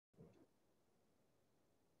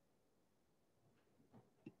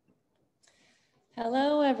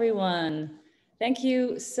Hello, everyone. Thank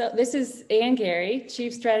you. So this is Ann Gary,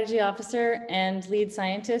 Chief Strategy Officer and Lead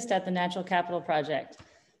Scientist at the Natural Capital Project.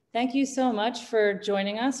 Thank you so much for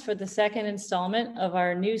joining us for the second installment of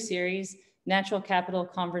our new series, Natural Capital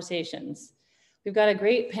Conversations. We've got a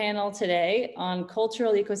great panel today on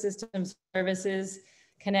cultural ecosystem services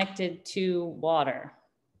connected to water.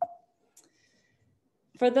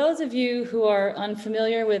 For those of you who are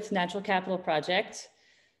unfamiliar with Natural Capital Project,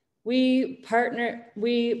 we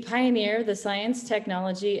pioneer the science,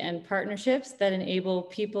 technology, and partnerships that enable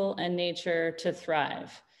people and nature to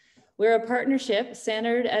thrive. We're a partnership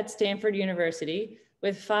centered at Stanford University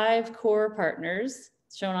with 5 core partners,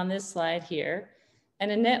 shown on this slide here,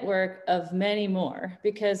 and a network of many more,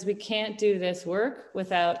 because we can't do this work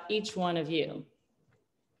without each one of you.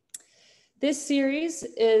 This series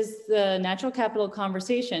is the Natural Capital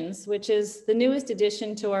Conversations, which is the newest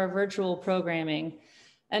addition to our virtual programming.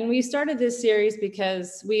 And we started this series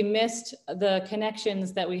because we missed the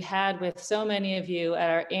connections that we had with so many of you at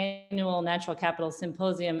our annual Natural Capital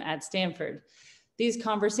Symposium at Stanford. These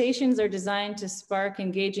conversations are designed to spark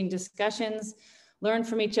engaging discussions, learn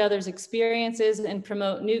from each other's experiences, and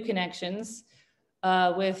promote new connections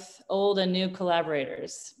with old and new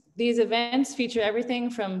collaborators. These events feature everything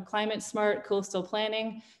from climate smart coastal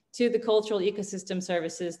planning to the cultural ecosystem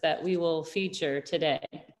services that we will feature today.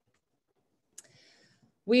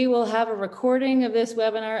 We will have a recording of this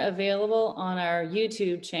webinar available on our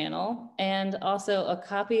YouTube channel, and also a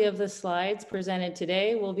copy of the slides presented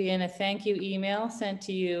today will be in a thank you email sent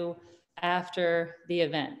to you after the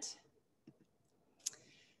event.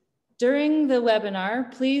 During the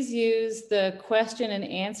webinar, please use the question and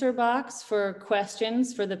answer box for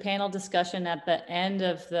questions for the panel discussion at the end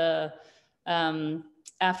of the,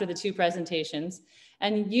 after the 2 presentations.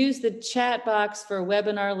 And use the chat box for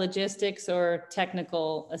webinar logistics or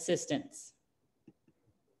technical assistance.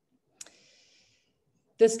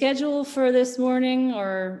 The schedule for this morning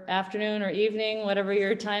or afternoon or evening, whatever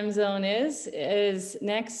your time zone is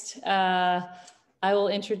next. I will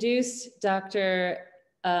introduce Dr.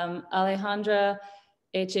 Alejandra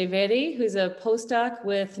Echeverri, who's a postdoc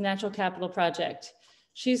with Natural Capital Project.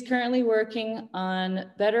 She's currently working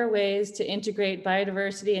on better ways to integrate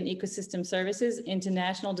biodiversity and ecosystem services into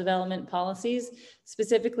national development policies,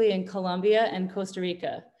 specifically in Colombia and Costa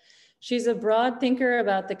Rica. She's a broad thinker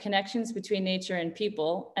about the connections between nature and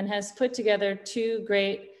people and has put together 2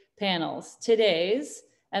 great panels, today's,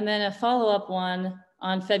 and then a follow-up one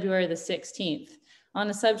on February the 16th, on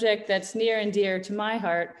a subject that's near and dear to my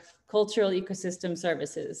heart, cultural ecosystem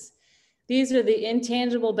services. These are the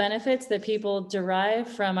intangible benefits that people derive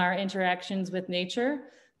from our interactions with nature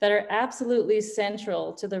that are absolutely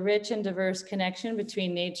central to the rich and diverse connection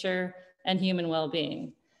between nature and human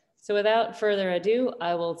well-being. So without further ado,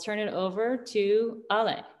 I will turn it over to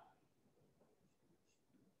Ale.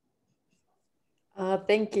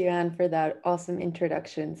 Thank you, Anne, for that awesome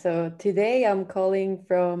introduction. So today I'm calling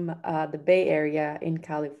from the Bay Area in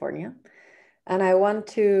California. And I want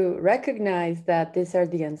to recognize that these are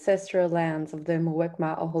the ancestral lands of the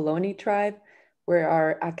Muwekma Ohlone tribe, where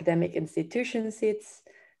our academic institution sits.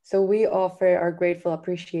 So we offer our grateful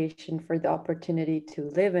appreciation for the opportunity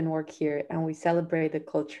to live and work here, and we celebrate the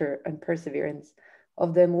culture and perseverance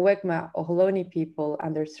of the Muwekma Ohlone people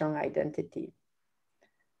and their strong identity.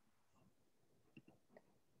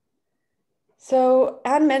 So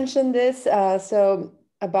Anne mentioned this,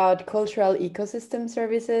 about cultural ecosystem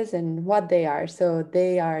services and what they are. So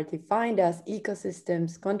they are defined as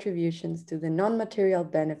ecosystems' contributions to the non-material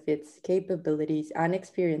benefits, capabilities, and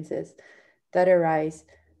experiences that arise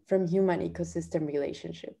from human ecosystem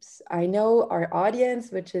relationships. I know our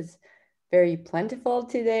audience, which is very plentiful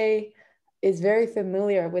today, is very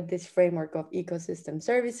familiar with this framework of ecosystem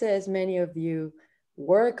services. Many of you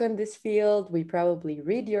work on this field. We probably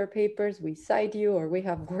read your papers, we cite you, or we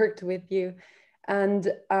have worked with you.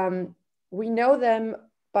 And we know them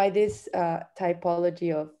by this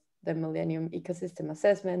typology of the Millennium Ecosystem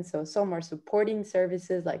Assessment. So some are supporting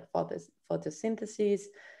services like photosynthesis,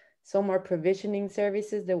 some are provisioning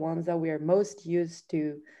services, the ones that we are most used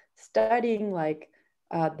to studying, like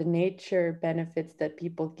the nature benefits that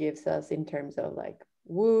people gives us in terms of like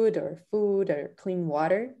wood or food or clean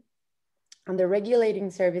water. And the regulating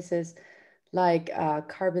services like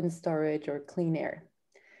carbon storage or clean air.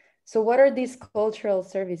 So what are these cultural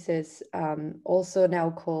services, also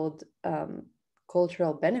now called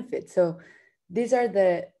cultural benefits? So these are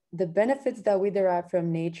the benefits that we derive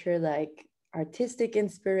from nature, like artistic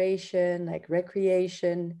inspiration, like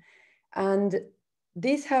recreation. And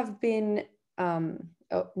these have been,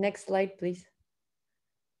 next slide, please.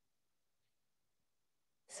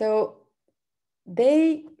 So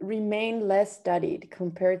they remain less studied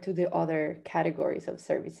compared to the other categories of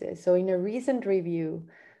services. So in a recent review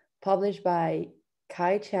published by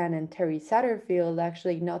Kai Chan and Terry Satterfield,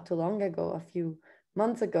 actually not too long ago, a few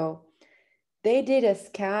months ago, they did a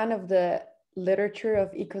scan of the literature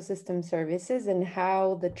of ecosystem services and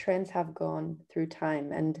how the trends have gone through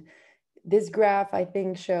time. And this graph, I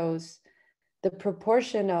think, shows the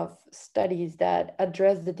proportion of studies that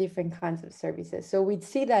address the different kinds of services. So we'd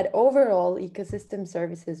see that overall ecosystem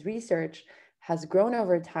services research has grown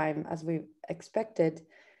over time as we expected,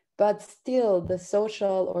 but still the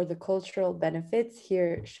social or the cultural benefits,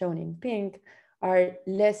 here shown in pink, are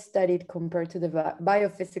less studied compared to the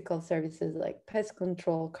biophysical services like pest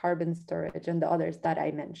control, carbon storage, and the others that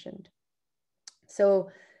I mentioned.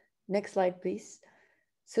 So next slide, please.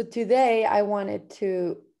 So today I wanted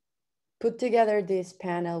to put together this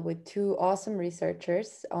panel with two awesome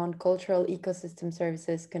researchers on cultural ecosystem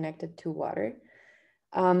services connected to water.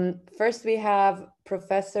 First, we have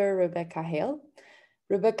Professor Rebecca Hale.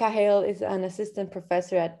 Rebecca Hale is an assistant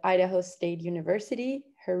professor at Idaho State University.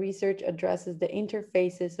 Her research addresses the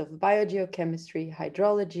interfaces of biogeochemistry,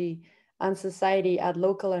 hydrology, and society at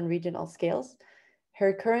local and regional scales.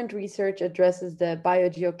 Her current research addresses the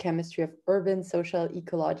biogeochemistry of urban social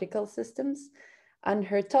ecological systems, and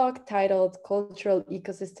her talk titled Cultural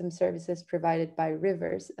Ecosystem Services Provided by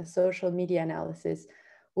Rivers, a Social Media Analysis,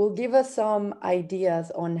 will give us some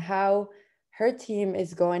ideas on how her team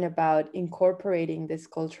is going about incorporating these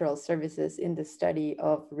cultural services in the study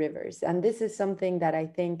of rivers. And this is something that I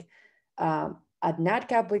think at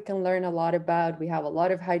NatCap we can learn a lot about. We have a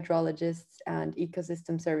lot of hydrologists and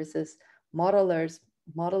ecosystem services modelers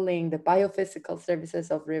modeling the biophysical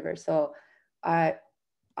services of rivers. So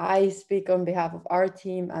I speak on behalf of our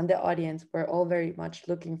team and the audience. We're all very much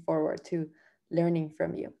looking forward to learning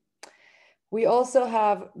from you. We also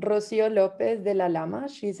have Rocio Lopez de la Lama.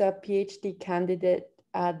 She's a PhD candidate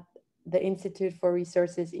at the Institute for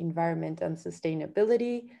Resources, Environment and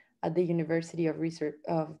Sustainability at the University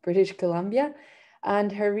of British Columbia.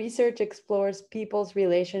 And her research explores people's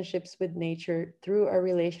relationships with nature through a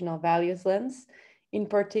relational values lens. In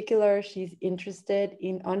particular, she's interested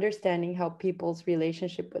in understanding how people's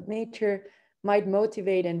relationship with nature might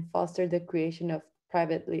motivate and foster the creation of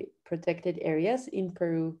privately protected areas in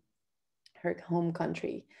Peru, her home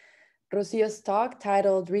country. Rocio's talk,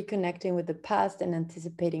 titled Reconnecting with the Past and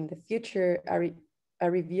Anticipating the Future, a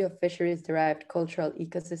review of fisheries-derived cultural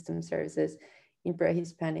ecosystem services in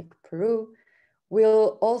pre-Hispanic Peru,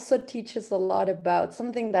 will also teach us a lot about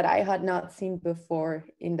something that I had not seen before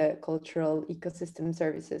in the cultural ecosystem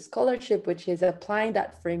services scholarship, which is applying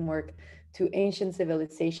that framework to ancient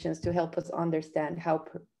civilizations to help us understand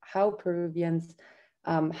how Peruvians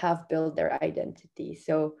have built their identity.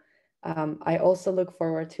 So I also look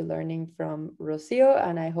forward to learning from Rocio,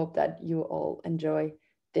 and I hope that you all enjoy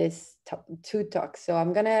this two talks. So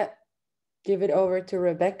I'm gonna give it over to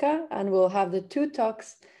Rebecca, and we'll have the two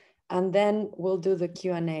talks, and then we'll do the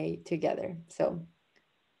Q&A together. So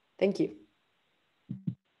thank you.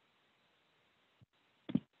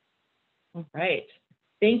 All right.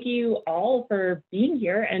 Thank you all for being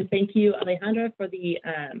here, and thank you, Alejandra, for the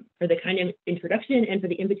kind of introduction and for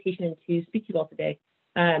the invitation to speak to you all today.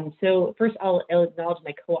 So first, I'll acknowledge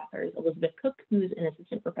my co-authors, Elizabeth Cook, who's an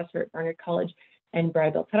assistant professor at Barnard College, and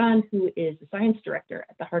Brian Beltran, who is the science director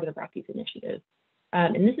at the Heart of the Rockies Initiative.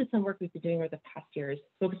 And this is some work we've been doing over the past years,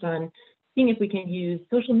 focused on seeing if we can use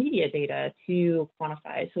social media data to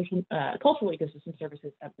quantify cultural ecosystem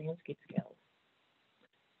services at landscape scales.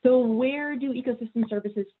 So where do ecosystem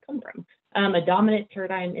services come from? A dominant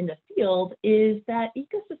paradigm in the field is that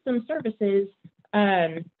ecosystem services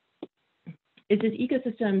is this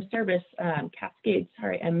ecosystem service cascade.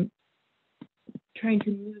 Sorry, I'm trying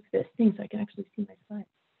to move this thing so I can actually see my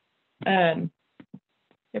slide.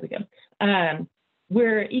 There we go.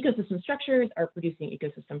 Where ecosystem structures are producing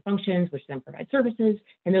ecosystem functions, which then provide services,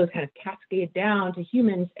 and those kind of cascade down to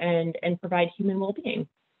humans and provide human well-being.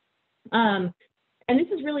 And this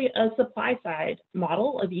is really a supply side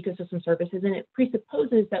model of ecosystem services, and it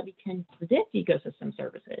presupposes that we can predict ecosystem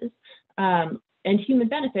services and human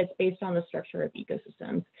benefits based on the structure of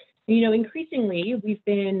ecosystems. You know, increasingly, we've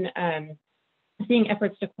been seeing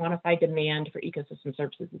efforts to quantify demand for ecosystem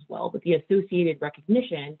services as well, with the associated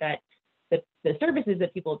recognition that the services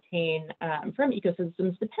that people obtain from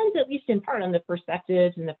ecosystems depends at least in part on the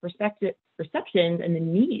perspectives and the perceptions and the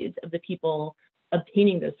needs of the people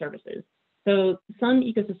obtaining those services. So some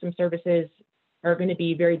ecosystem services are going to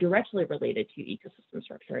be very directly related to ecosystem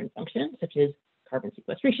structure and function, such as carbon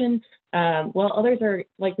sequestration, while others are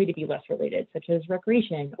likely to be less related, such as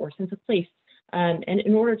recreation or sense of place. And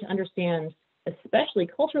in order to understand especially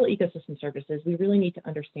cultural ecosystem services, we really need to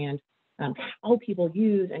understand how people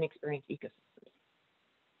use and experience ecosystems.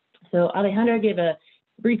 So Alejandra gave a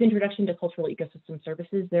brief introduction to cultural ecosystem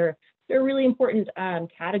services. They're a really important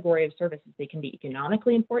category of services. They can be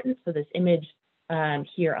economically important. So this image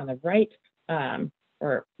here on the right,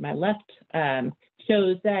 or my left,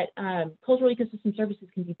 shows that cultural ecosystem services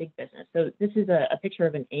can be big business. So this is a picture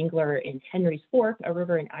of an angler in Henry's Fork, a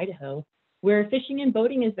river in Idaho, where fishing and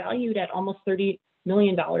boating is valued at almost $30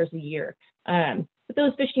 million a year. But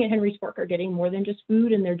those fishing at Henry's Fork are getting more than just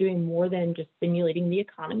food, and they're doing more than just stimulating the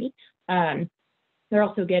economy. They're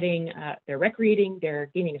also getting, they're recreating, they're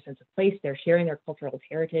gaining a sense of place, they're sharing their cultural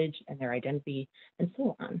heritage and their identity, and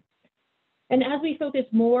so on. And as we focus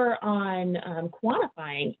more on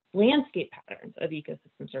quantifying landscape patterns of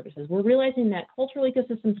ecosystem services, we're realizing that cultural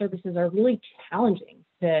ecosystem services are really challenging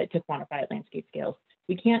to quantify at landscape scales.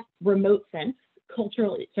 We can't remote sense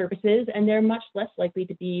cultural services, and they're much less likely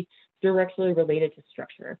to be directly related to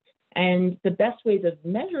structure. And the best ways of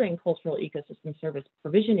measuring cultural ecosystem service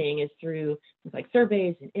provisioning is through things like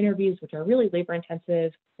surveys and interviews, which are really labor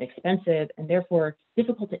intensive, expensive, and therefore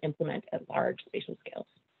difficult to implement at large spatial scales.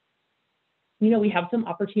 You know, we have some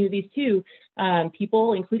opportunities too.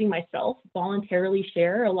 People, including myself, voluntarily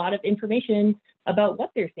share a lot of information about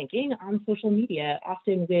what they're thinking on social media,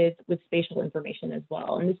 often with spatial information as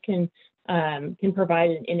well. And this can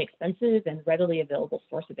provide an inexpensive and readily available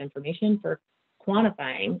source of information for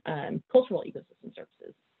quantifying cultural ecosystem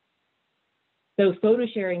services. So photo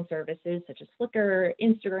sharing services such as Flickr,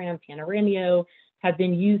 Instagram, Panoramio have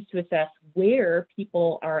been used to assess where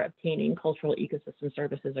people are obtaining cultural ecosystem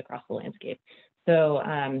services across the landscape. So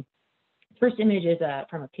first image is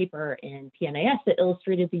from a paper in PNAS that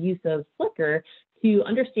illustrated the use of Flickr to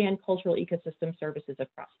understand cultural ecosystem services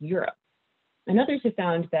across Europe. And others have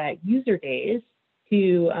found that user days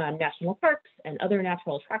to national parks and other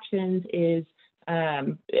natural attractions is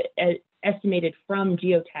estimated from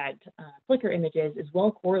geotagged Flickr images is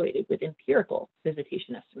well correlated with empirical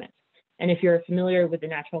visitation estimates. And if you're familiar with the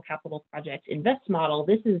Natural Capital Project INVEST model,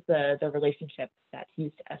 this is the relationship that's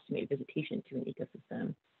used to estimate visitation to an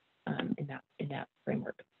ecosystem in that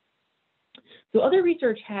framework. So other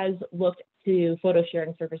research has looked to photo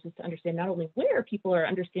sharing services to understand not only where people are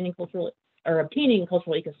understanding cultural or obtaining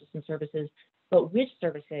cultural ecosystem services, but which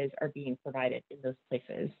services are being provided in those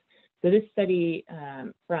places. So this study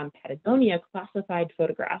from Patagonia classified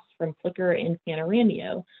photographs from Flickr and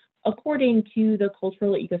Panoramio according to the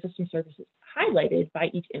cultural ecosystem services highlighted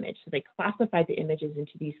by each image. So they classified the images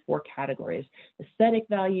into these four categories: aesthetic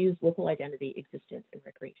values, local identity, existence, and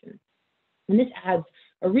recreation. And this adds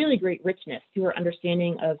a really great richness to our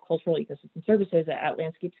understanding of cultural ecosystem services at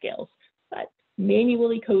landscape scales. But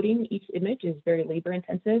manually coding each image is very labor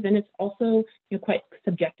intensive, and it's also quite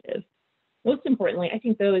subjective. Most importantly, I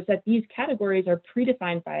think, though, is that these categories are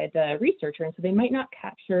predefined by the researcher, and so they might not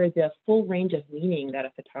capture the full range of meaning that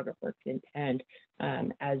a photographer can intend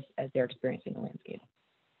as they're experiencing a landscape.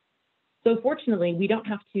 So fortunately, we don't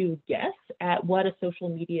have to guess at what a social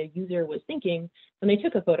media user was thinking when they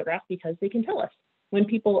took a photograph, because they can tell us. When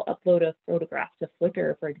people upload a photograph to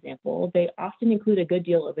Flickr, for example, they often include a good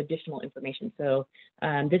deal of additional information. So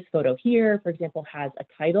this photo here, for example, has a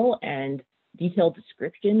title and detailed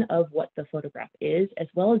description of what the photograph is, as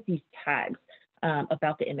well as these tags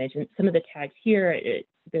about the image. And some of the tags here,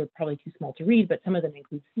 they're probably too small to read, but some of them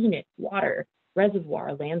include scenic, water,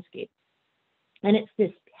 reservoir, landscape. And it's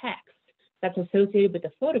this text that's associated with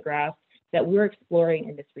the photograph that we're exploring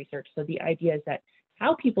in this research. So the idea is that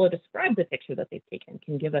how people describe the picture that they've taken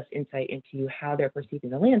can give us insight into how they're perceiving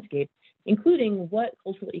the landscape, including what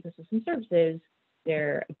cultural ecosystem services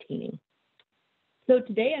they're obtaining. So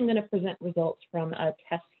today I'm going to present results from a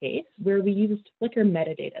test case where we used Flickr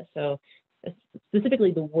metadata, so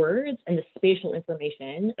specifically the words and the spatial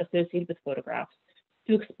information associated with photographs,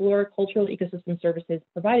 to explore cultural ecosystem services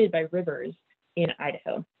provided by rivers in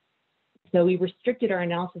Idaho. So we restricted our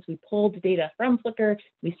analysis. We pulled data from Flickr.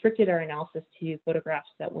 We restricted our analysis to photographs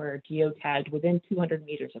that were geotagged within 200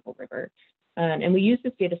 meters of a river. And we used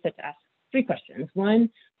this data set to ask three questions. One,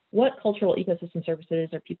 what cultural ecosystem services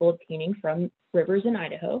are people obtaining from rivers in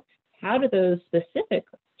Idaho? How do those specific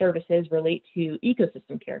services relate to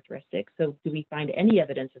ecosystem characteristics? So do we find any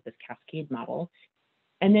evidence of this cascade model?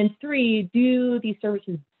 And then three, do these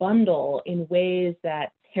services bundle in ways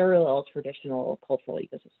that parallel traditional cultural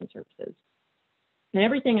ecosystem services? And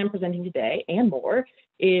everything I'm presenting today and more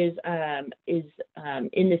is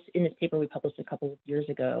in this paper we published a couple of years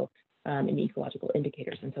ago in Ecological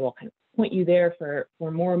Indicators. And so I'll kind of point you there for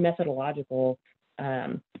more methodological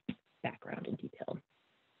background and detail.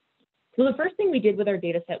 So the first thing we did with our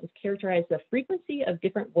data set was characterize the frequency of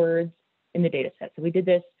different words in the data set. So we did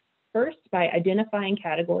this first by identifying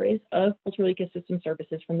categories of cultural ecosystem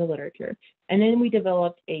services from the literature. And then we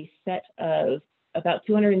developed a set of about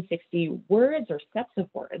 260 words or sets of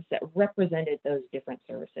words that represented those different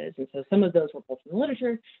services. And so some of those were pulled from the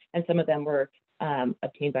literature, and some of them were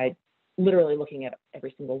obtained by literally looking at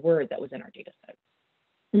every single word that was in our data set.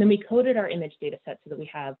 And then we coded our image data set so that we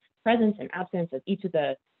have presence and absence of each of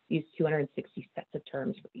these 260 sets of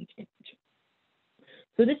terms for each image.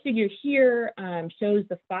 So this figure here shows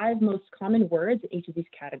the 5 most common words in each of these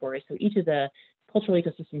categories. So each of the cultural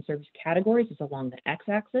ecosystem service categories is along the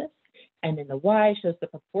x-axis, and then the y shows the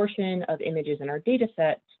proportion of images in our data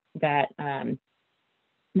set that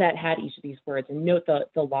that had each of these words. And note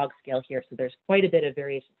the log scale here. So there's quite a bit of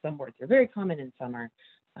variation. Some words are very common and some are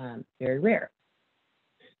very rare.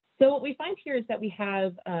 So what we find here is that we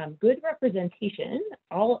have good representation.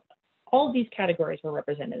 All of these categories were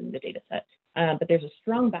represented in the data set, but there's a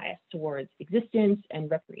strong bias towards existence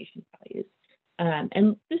and recreation values.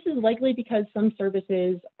 And this is likely because some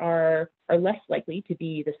services are less likely to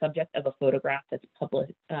be the subject of a photograph that's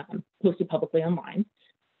posted publicly online.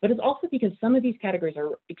 But it's also because some of these categories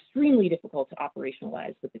are extremely difficult to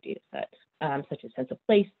operationalize with the data set, such as sense of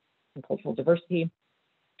place and cultural diversity.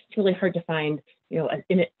 It's really hard to find,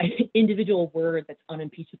 an individual word that's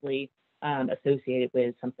unimpeachably associated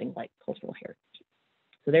with something like cultural heritage.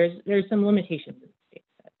 So there's some limitations in this data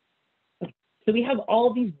set. Okay. So we have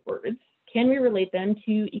all these words. Can we relate them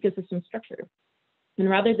to ecosystem structure? And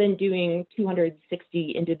rather than doing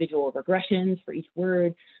 260 individual regressions for each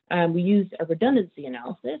word, we used a redundancy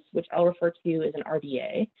analysis, which I'll refer to as an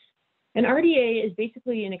RDA. An RDA is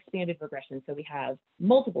basically an expanded regression. So we have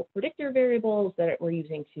multiple predictor variables that we're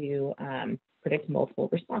using to predict multiple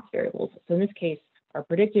response variables. So in this case, our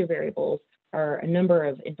predictor variables are a number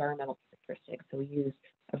of environmental characteristics. So we use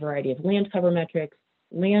a variety of land cover metrics,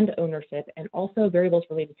 land ownership, and also variables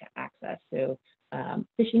related to access. So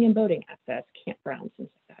fishing and boating access, campgrounds, things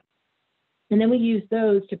like that. And then we use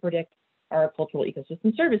those to predict our cultural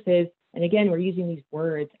ecosystem services. And again, we're using these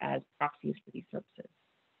words as proxies for these services.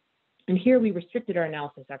 And here we restricted our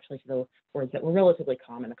analysis actually to the words that were relatively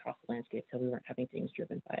common across the landscape, so we weren't having things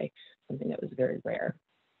driven by something that was very rare.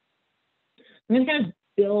 I'm going to kind of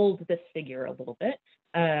build this figure a little bit.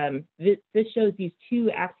 This shows these 2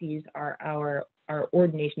 axes are our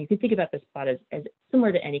ordination. You can think about this plot as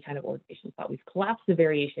similar to any kind of ordination plot. We've collapsed the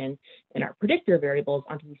variation in our predictor variables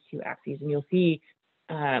onto these 2 axes, and you'll see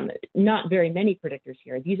not very many predictors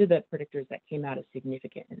here. These are the predictors that came out as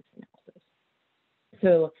significant in this analysis.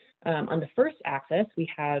 So on the first axis, we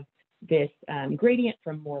have this gradient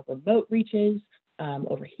from more remote reaches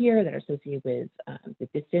over here that are associated with the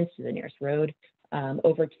distance to the nearest road,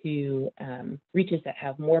 over to reaches that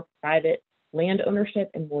have more private land ownership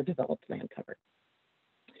and more developed land cover.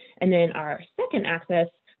 And then our second axis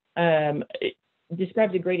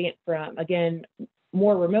describes a gradient from, again,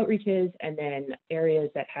 more remote reaches and then areas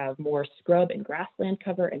that have more scrub and grassland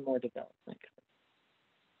cover and more developed land cover.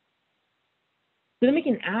 So then we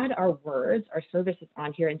can add our words, our services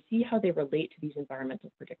on here and see how they relate to these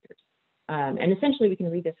environmental predictors. And essentially we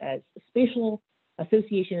can read this as a spatial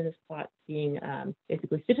association in this plot being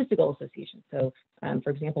basically statistical association. So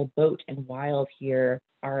for example, boat and wild here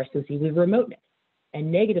are associated with remoteness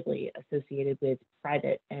and negatively associated with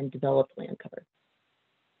private and developed land cover.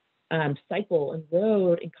 Cycle and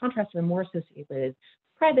road, in contrast, are more associated with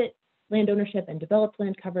private land ownership and developed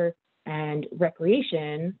land cover, and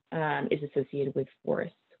recreation is associated with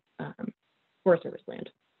forest service land.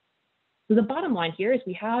 So the bottom line here is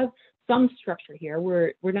we have some structure here.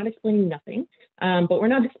 We're not explaining nothing, but we're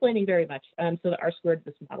not explaining very much. So the R-squared of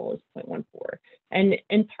this model is 0.14.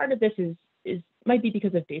 And part of this might be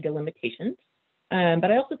because of data limitations.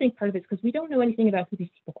 But I also think part of it's because we don't know anything about who these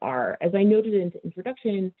people are. As I noted in the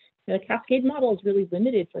introduction, the cascade model is really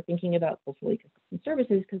limited for thinking about cultural ecosystem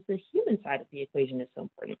services because the human side of the equation is so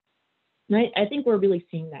important. And I think we're really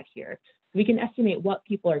seeing that here. We can estimate what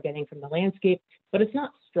people are getting from the landscape, but it's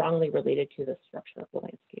not strongly related to the structure of the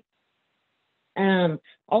landscape.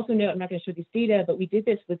 Also note, I'm not going to show these data, but we did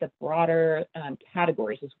this with the broader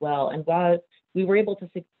categories as well. And while we were able to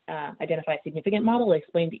identify a significant model, it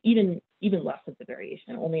explained even less of the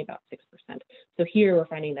variation, only about 6%. So here we're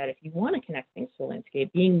finding that if you want to connect things to the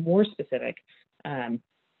landscape, being more specific, being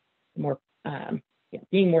more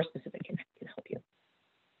specific can help you.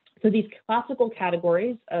 So these classical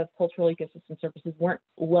categories of cultural ecosystem services weren't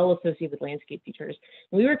well associated with landscape features.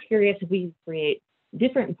 And we were curious if we create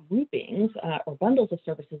different groupings or bundles of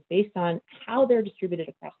services based on how they're distributed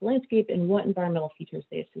across the landscape and what environmental features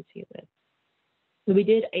they associate with. So we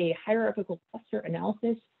did a hierarchical cluster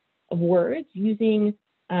analysis of words using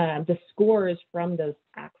the scores from those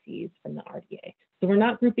axes from the RDA. So we're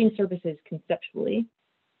not grouping services conceptually,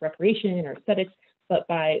 recreation or aesthetics, but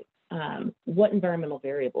by what environmental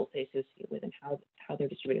variables they associate with and how they're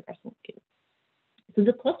distributed across the landscape. So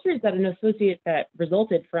the clusters that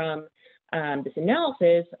resulted from this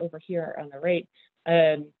analysis over here on the right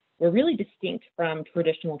were really distinct from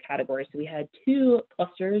traditional categories. So we had two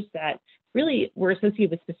clusters that really were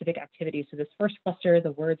associated with specific activities. So this first cluster,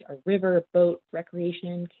 the words are river, boat,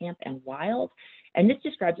 recreation, camp, and wild. And this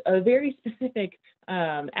describes a very specific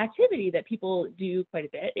activity that people do quite a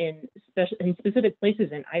bit in specific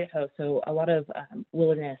places in Idaho. So a lot of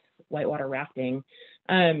wilderness, whitewater rafting.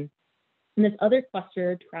 And this other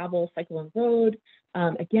cluster, travel, cycle, and road,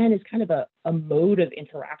 again, is kind of a mode of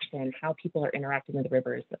interaction, how people are interacting with the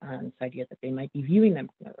rivers, this idea that they might be viewing them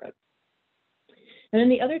from the road. And then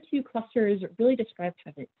the other two clusters really describe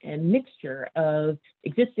kind of a mixture of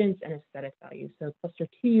existence and aesthetic values. So cluster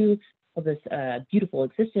 2 of this beautiful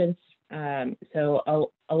existence. So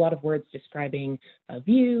a lot of words describing a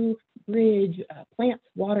view, bridge, plants,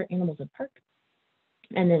 water, animals, and park.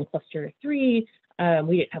 And then cluster 3,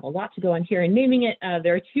 we didn't have a lot to go on here in naming it.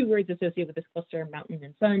 There are two words associated with this cluster, mountain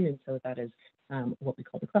and sun. And so that is what we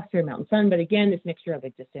call the cluster, mountain, sun. But again, this mixture of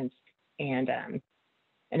existence and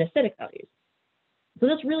aesthetic values. So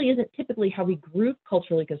this really isn't typically how we group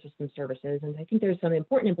cultural ecosystem services. And I think there's some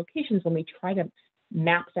important implications when we try to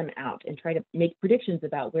map them out and try to make predictions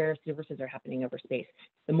about where services are happening over space.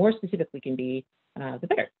 The more specific we can be, the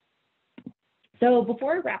better. So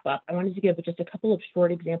before I wrap up, I wanted to give just a couple of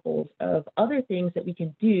short examples of other things that we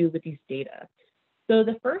can do with these data. So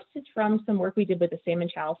the first is from some work we did with the Salmon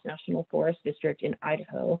Chalice National Forest District in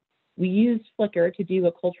Idaho. We used Flickr to do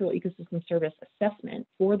a cultural ecosystem service assessment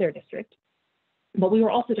for their district. But we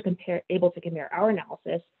were also able to compare our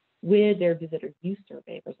analysis with their visitor use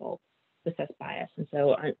survey results to assess bias. And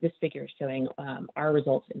so this figure is showing our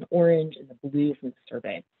results in orange and the blue from the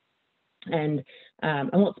survey. And I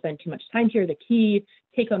won't spend too much time here. The key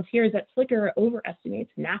take-homes here is that Flickr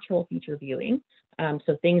overestimates natural feature viewing,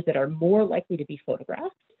 so things that are more likely to be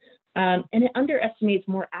photographed. And it underestimates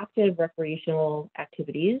more active recreational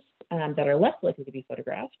activities that are less likely to be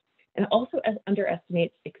photographed. And also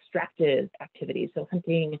underestimates extractive activities, so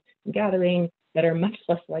hunting and gathering, that are much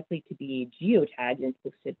less likely to be geotagged and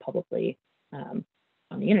posted publicly on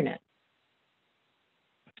the internet.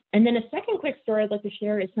 And then a second quick story I'd like to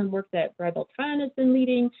share is some work that Brad Beltran has been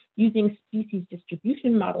leading using species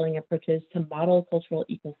distribution modeling approaches to model cultural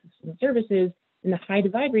ecosystem services in the high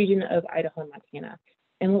divide region of Idaho and Montana.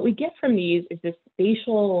 And what we get from these is this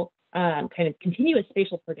spatial kind of continuous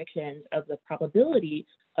spatial predictions of the probability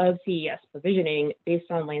of CES provisioning based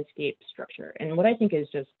on landscape structure. And what I think is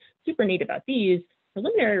just super neat about these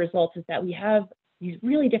preliminary results is that we have these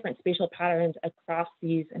really different spatial patterns across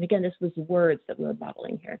these. And again, this was words that we were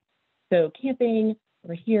modeling here. So camping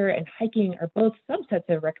over here and hiking are both subsets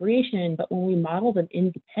of recreation, but when we model them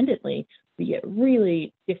independently, we get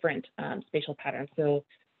really different spatial patterns. So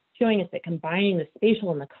showing us that combining the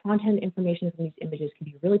spatial and the content information from these images can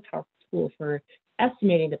be a really powerful tool for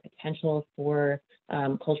estimating the potential for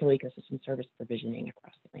cultural ecosystem service provisioning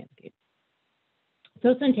across the landscape.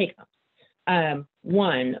 So some take-homes.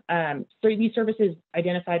 One, so these services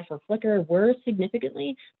identified for Flickr were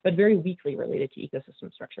significantly, but very weakly related to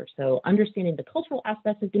ecosystem structure. So understanding the cultural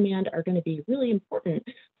aspects of demand are going to be really important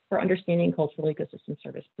for understanding cultural ecosystem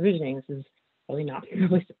service provisioning. This is probably not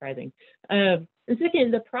really surprising. And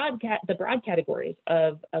second, the broad categories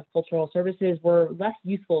of cultural services were less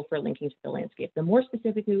useful for linking to the landscape. The more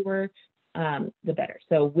specific we were, the better.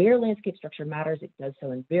 So where landscape structure matters, it does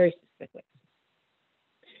so in very specific ways.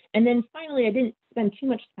 And then finally, I didn't spend too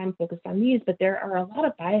much time focused on these, but there are a lot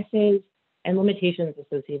of biases and limitations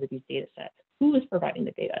associated with these data sets. Who is providing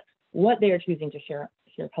the data, what they are choosing to share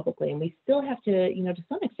publicly, and we still have to, to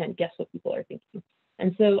some extent, guess what people are thinking.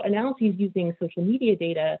 And so analyses using social media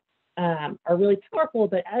data are really powerful,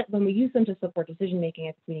 but when we use them to support decision-making,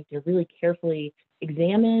 I think we need to really carefully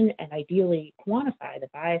examine and ideally quantify the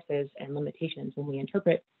biases and limitations when we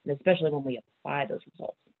interpret, and especially when we apply those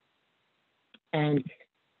results. And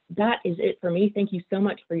that is it for me. Thank you so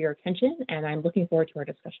much for your attention, and I'm looking forward to our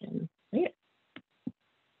discussion later.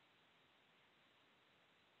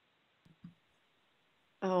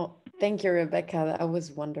 Oh, thank you, Rebecca. That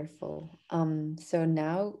was wonderful. So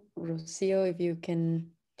now, Rocio, if you can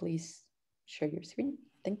please share your screen.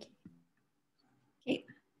 Thank you. Okay,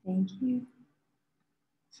 thank you.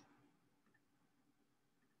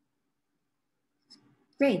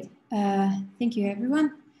 Great. Thank you,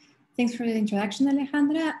 everyone. Thanks for the introduction,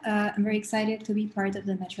 Alejandra. I'm very excited to be part of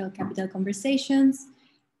the Natural Capital Conversations.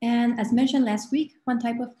 And as mentioned last week, one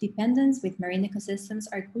type of dependence with marine ecosystems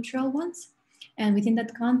are cultural ones. And within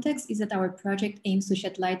that context is that our project aims to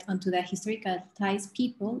shed light onto the historical ties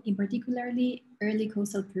people, in particularly early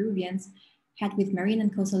coastal Peruvians, had with marine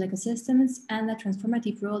and coastal ecosystems and the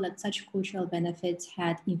transformative role that such cultural benefits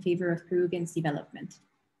had in favor of Peruvians' development.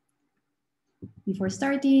 Before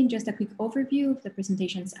starting, just a quick overview of the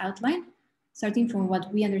presentation's outline, starting from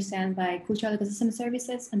what we understand by cultural ecosystem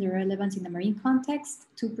services and their relevance in the marine context,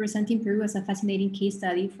 to presenting Peru as a fascinating case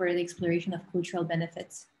study for the exploration of cultural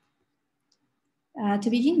benefits. To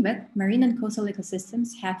begin with, marine and coastal ecosystems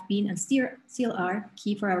have been and still are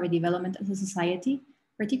key for our development as a society,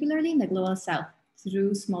 particularly in the global south,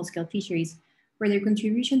 through small-scale fisheries, where their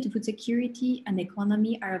contribution to food security and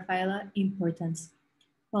economy are of vital importance.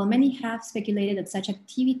 While many have speculated that such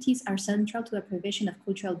activities are central to the provision of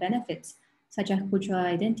cultural benefits, such as cultural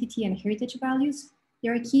identity and heritage values,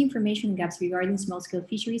 there are key information gaps regarding small-scale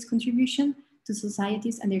fisheries' contribution to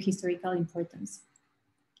societies and their historical importance.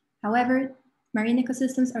 However, marine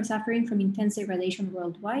ecosystems are suffering from intense degradation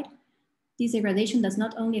worldwide. This degradation does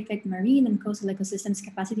not only affect marine and coastal ecosystems'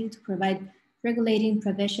 capacity to provide regulating,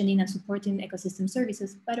 provisioning, and supporting ecosystem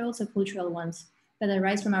services, but also cultural ones that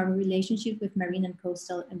arise from our relationship with marine and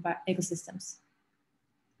coastal ecosystems.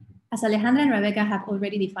 As Alejandra and Rebecca have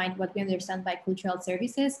already defined what we understand by cultural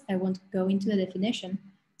services, I won't go into the definition.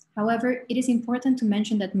 However, it is important to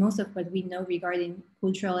mention that most of what we know regarding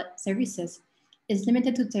cultural services is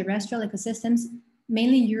limited to terrestrial ecosystems,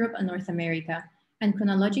 mainly in Europe and North America, and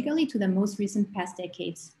chronologically to the most recent past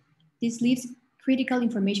decades. This leaves critical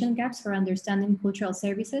information gaps for understanding cultural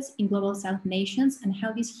services in global South nations and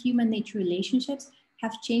how these human-nature relationships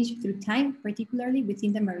have changed through time, particularly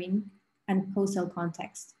within the marine and coastal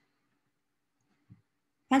context.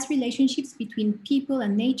 Past relationships between people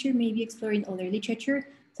and nature may be explored in other literature,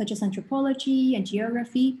 such as anthropology and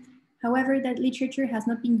geography. However, that literature has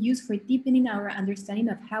not been used for deepening our understanding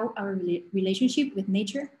of how our relationship with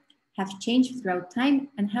nature have changed throughout time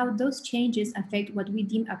and how those changes affect what we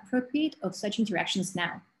deem appropriate of such interactions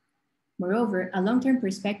now. Moreover, a long-term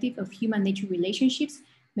perspective of human-nature relationships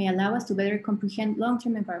may allow us to better comprehend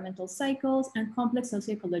long-term environmental cycles and complex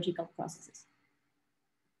socio-ecological processes.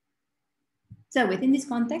 So within this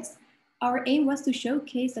context, our aim was to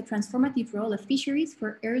showcase the transformative role of fisheries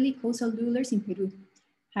for early coastal rulers in Peru,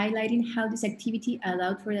 highlighting how this activity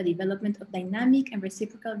allowed for the development of dynamic and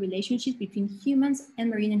reciprocal relationships between humans and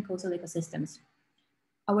marine and coastal ecosystems.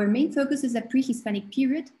 Our main focus is the pre-Hispanic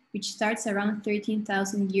period, which starts around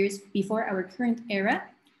 13,000 years before our current era,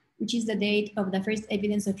 which is the date of the first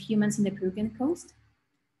evidence of humans in the Peruvian coast,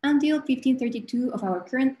 until 1532 of our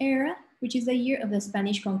current era, which is the year of the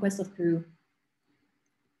Spanish conquest of Peru.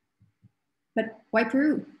 But why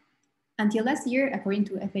Peru? Until last year, according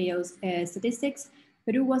to FAO's statistics,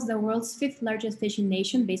 Peru was the world's 5th largest fishing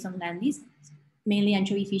nation based on land lease, mainly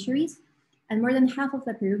anchovy fisheries, and more than half of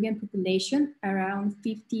the Peruvian population, around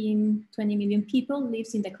 15–20 million people,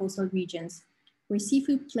 lives in the coastal regions, where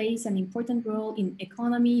seafood plays an important role in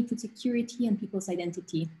economy, food security, and people's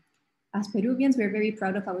identity. As Peruvians, we're very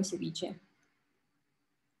proud of our ceviche.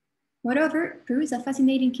 Moreover, Peru is a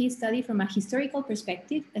fascinating case study from a historical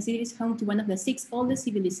perspective, as it is home to one of the 6 oldest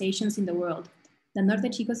civilizations in the world, the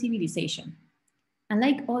Norte Chico civilization.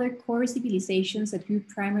 Unlike other core civilizations that grew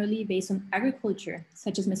primarily based on agriculture,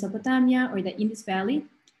 such as Mesopotamia or the Indus Valley,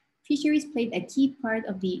 fisheries played a key part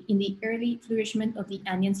in the early flourishment of the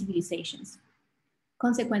Andean civilizations.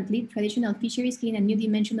 Consequently, traditional fisheries gain a new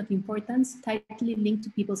dimension of importance tightly linked to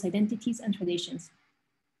people's identities and traditions.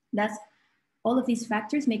 Thus, all of these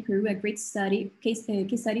factors make Peru a great case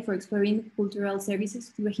study for exploring cultural services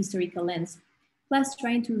through a historical lens, plus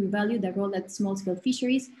trying to revalue the role that small-scale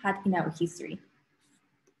fisheries had in our history.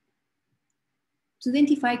 To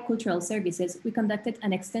identify cultural services, we conducted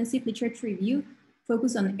an extensive literature review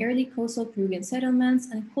focused on early coastal Peruvian settlements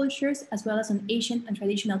and cultures, as well as on ancient and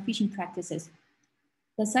traditional fishing practices.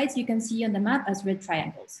 The sites you can see on the map as red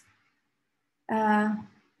triangles. To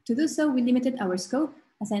do so, we limited our scope,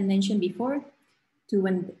 as I mentioned before, to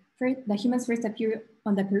when the humans first appeared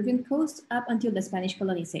on the Peruvian coast up until the Spanish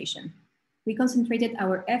colonization. We concentrated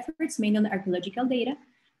our efforts mainly on archaeological data,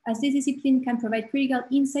 as this discipline can provide critical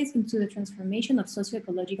insights into the transformation of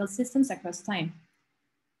socio-ecological systems across time.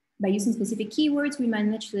 By using specific keywords, we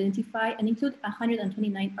managed to identify and include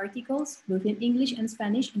 129 articles, both in English and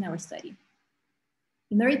Spanish, in our study.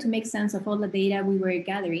 In order to make sense of all the data we were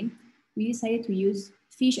gathering, we decided to use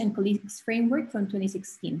Fish and Colleagues framework from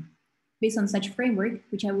 2016. Based on such framework,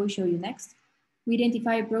 which I will show you next, We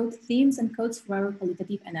identify broad themes and codes for our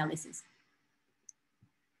qualitative analysis.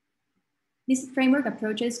 This framework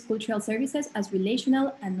approaches cultural services as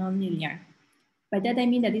relational and non-linear. By that, I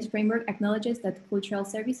mean that this framework acknowledges that cultural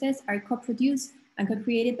services are co-produced and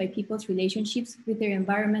co-created by people's relationships with their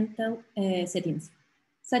environmental settings.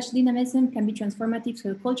 Such dynamism can be transformative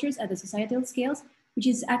to cultures at the societal scales, which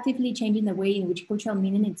is actively changing the way in which cultural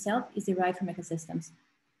meaning itself is derived from ecosystems.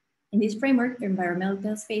 In this framework,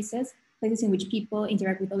 environmental spaces, places in which people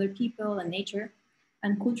interact with other people and nature,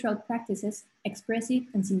 and cultural practices, expressive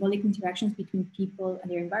and symbolic interactions between people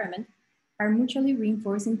and their environment, are mutually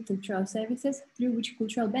reinforcing cultural services through which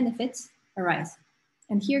cultural benefits arise.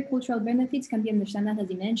 And here, cultural benefits can be understood as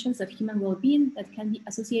dimensions of human well-being that can be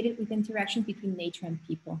associated with interactions between nature and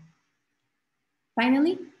people.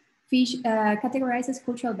 Finally, Fish categorizes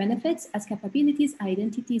cultural benefits as capabilities,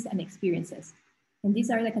 identities, and experiences. And these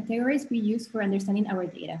are the categories we use for understanding our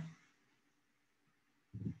data.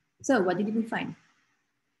 So what did we find?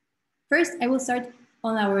 First, I will start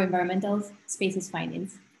on our environmental spaces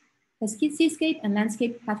findings. The seascape and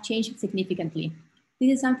landscape have changed significantly.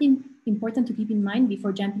 This is something important to keep in mind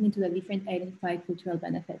before jumping into the different identified cultural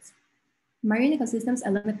benefits. Marine ecosystems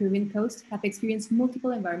along the Peruvian coast have experienced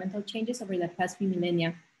multiple environmental changes over the past few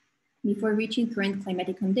millennia before reaching current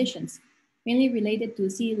climatic conditions, mainly related to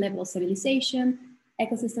sea level stabilization,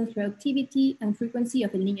 ecosystem productivity, and frequency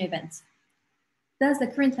of El Niño events. Thus, the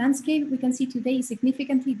current landscape we can see today is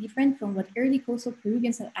significantly different from what early coastal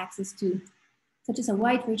Peruvians had access to, such as a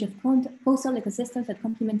wide range of coastal ecosystems that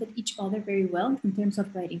complemented each other very well in terms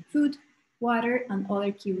of providing food, water, and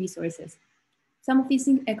other key resources. Some of these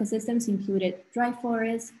ecosystems included dry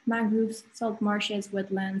forests, mangroves, salt marshes,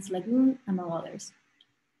 wetlands, lagoons, among others.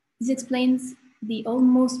 This explains the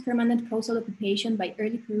almost permanent coastal occupation by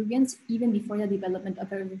early Peruvians even before the development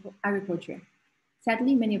of agriculture.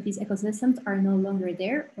 Sadly, many of these ecosystems are no longer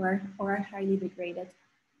there or are highly degraded.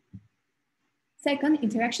 Second,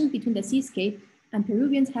 interactions between the seascape and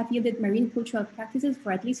Peruvians have yielded marine cultural practices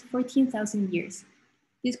for at least 14,000 years.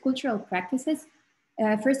 These cultural practices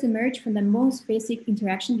first emerged from the most basic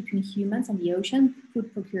interaction between humans and the ocean,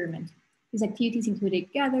 food procurement. These activities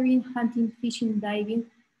included gathering, hunting, fishing, diving,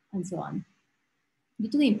 and so on. Due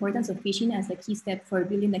to the importance of fishing as a key step for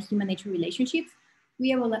building the human-nature relationships,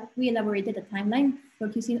 we elaborated a timeline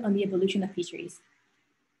focusing on the evolution of fisheries.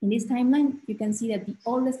 In this timeline, you can see that the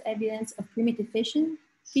oldest evidence of primitive fishing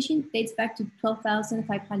dates back to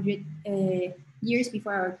 12,500 years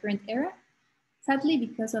before our current era. Sadly,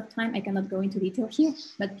 because of time, I cannot go into detail here,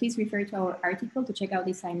 but please refer to our article to check out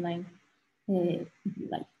this timeline if you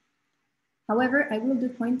like. However, I will do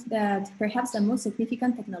point that perhaps the most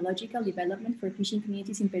significant technological development for fishing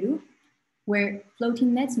communities in Peru were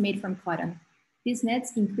floating nets made from cotton. These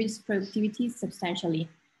nets increased productivity substantially,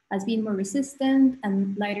 as being more resistant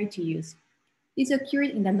and lighter to use. This occurred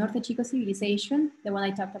in the Norte Chico civilization, the one I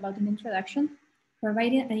talked about in the introduction,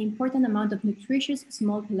 providing an important amount of nutritious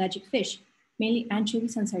small pelagic fish, mainly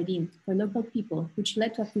anchovies and sardines, for local people, which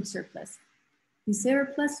led to a food surplus. This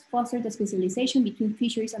surplus fostered the specialization between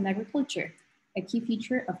fisheries and agriculture, a key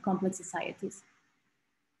feature of complex societies.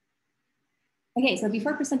 Okay, so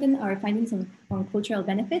before presenting our findings on cultural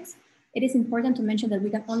benefits, it is important to mention that we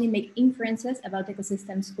can only make inferences about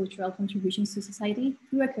ecosystems' cultural contributions to society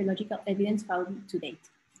through archaeological evidence found to date.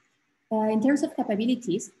 In terms of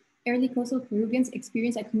capabilities, early coastal Peruvians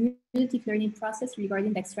experienced a cumulative learning process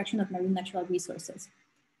regarding the extraction of marine natural resources.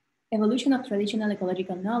 Evolution of traditional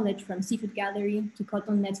ecological knowledge from seafood gathering to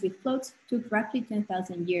cotton nets with floats took roughly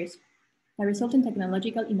 10,000 years. The resultant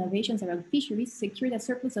technological innovations around fisheries secured a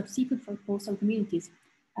surplus of seafood for coastal communities,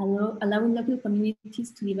 allowing local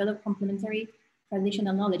communities to develop complementary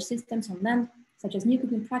traditional knowledge systems on land, such as new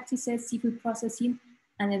cooking practices, seafood processing,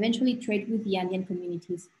 and eventually trade with the Andean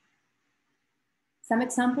communities. Some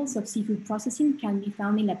examples of seafood processing can be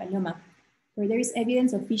found in La Paloma, where there is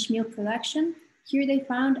evidence of fish meal production. Here they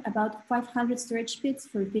found about 500 storage pits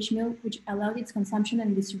for fish meal, which allowed its consumption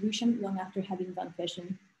and distribution long after having gone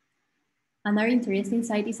fishing. Another interesting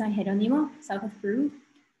site is San Jerónimo, south of Peru,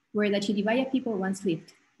 where the Chiribaya people once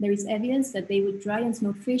lived. There is evidence that they would dry and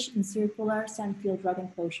smoke fish in circular sand-filled rock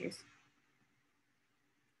enclosures.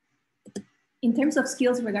 In terms of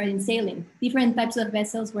skills regarding sailing, different types of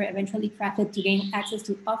vessels were eventually crafted to gain access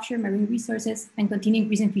to offshore marine resources and continue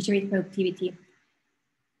increasing fishery productivity.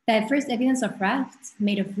 The first evidence of rafts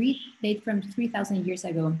made of reed date from 3,000 years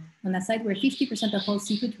ago, on a site where 50% of all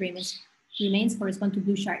seafood remains correspond to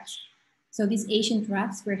blue sharks. So these ancient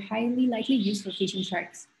rafts were highly likely used for fishing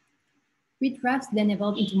sharks. Reed rafts then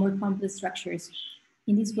evolved into more complex structures.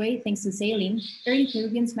 In this way, thanks to sailing, early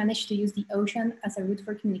Peruvians managed to use the ocean as a route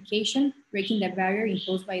for communication, breaking the barrier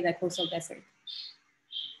imposed by the coastal desert.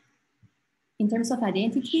 In terms of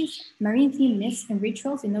identities, marine-themed myths and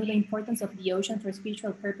rituals denote the importance of the ocean for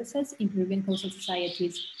spiritual purposes in Peruvian coastal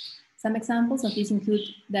societies. Some examples of these include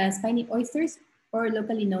the spiny oysters, or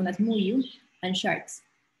locally known as muyu, and sharks.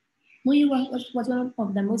 Muyu was one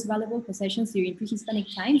of the most valuable possessions during pre-Hispanic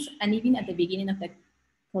times and even at the beginning of the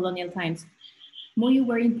colonial times. Muyu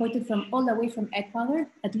were imported from all the way from Ecuador,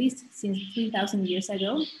 at least since 3,000 years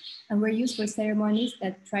ago, and were used for ceremonies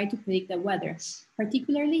that tried to predict the weather,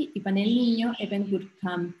 particularly if an El Niño event would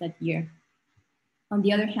come that year. On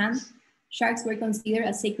the other hand, sharks were considered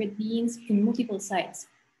as sacred beings in multiple sites.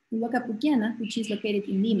 In Huaca Puquiana, which is located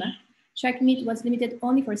in Lima, shark meat was limited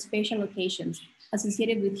only for special occasions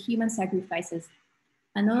associated with human sacrifices,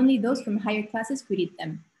 and only those from higher classes could eat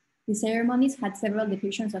them. The ceremonies had several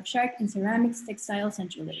depictions of shark in ceramics, textiles, and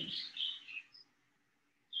jewelry.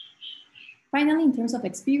 Finally, in terms of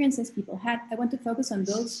experiences people had, I want to focus on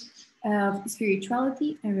those of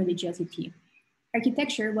spirituality and religiosity.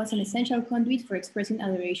 Architecture was an essential conduit for expressing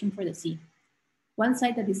adoration for the sea. One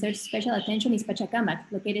site that deserves special attention is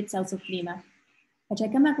Pachacamac, located south of Lima.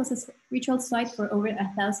 Pachacamac was a ritual site for over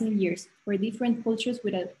 1,000 years, where different cultures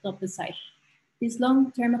would adopt the site. This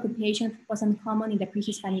long-term occupation was uncommon in the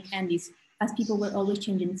pre-Hispanic Andes, as people were always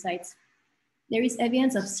changing sites. There is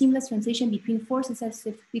evidence of seamless transition between 4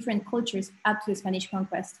 successive different cultures up to the Spanish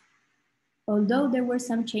conquest. Although there were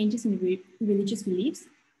some changes in religious beliefs,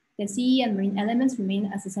 the sea and marine elements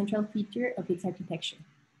remain as a central feature of its architecture.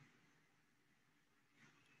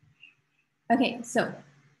 Okay, so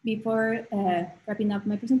before wrapping up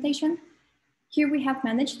my presentation, here we have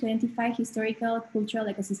managed to identify historical cultural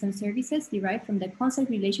ecosystem services derived from the constant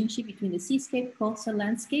relationship between the seascape, coastal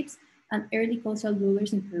landscapes, and early coastal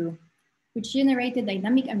rulers in Peru, which generated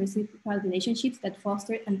dynamic and reciprocal relationships that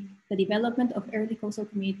fostered the development of early coastal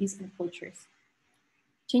communities and cultures.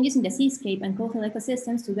 Changes in the seascape and coastal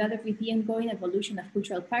ecosystems, together with the ongoing evolution of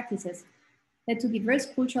cultural practices, led to diverse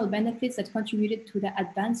cultural benefits that contributed to the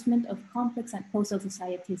advancement of complex and coastal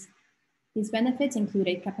societies. These benefits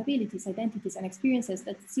included capabilities, identities, and experiences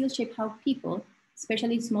that still shape how people,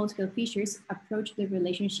 especially small-scale fishers, approach their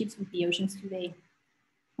relationships with the oceans today.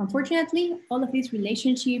 Unfortunately, all of these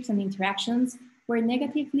relationships and interactions were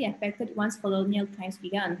negatively affected once colonial times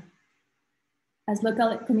began, as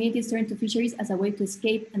local communities turned to fisheries as a way to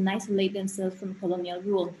escape and isolate themselves from colonial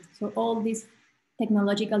rule. So all this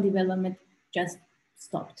technological development just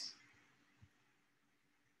stopped.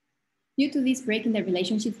 Due to this break in the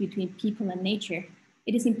relationships between people and nature,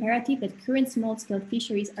 it is imperative that current small-scale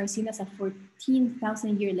fisheries are seen as a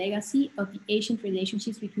 14,000-year legacy of the ancient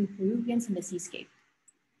relationships between Peruvians and the seascape.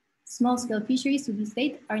 Small-scale fisheries to this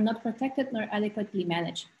date are not protected nor adequately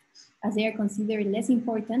managed, as they are considered less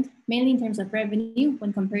important, mainly in terms of revenue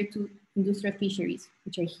when compared to industrial fisheries,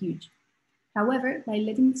 which are huge. However, by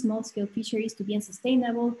letting small-scale fisheries to be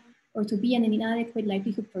unsustainable or to be an inadequate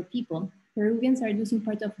livelihood for people, Peruvians are losing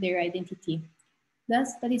part of their identity.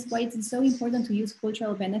 Thus, that is why it is so important to use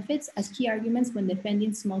cultural benefits as key arguments when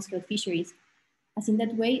defending small-scale fisheries, as in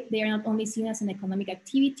that way, they are not only seen as an economic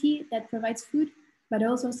activity that provides food, but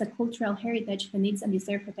also as a cultural heritage that needs and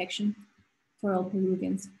deserves protection for all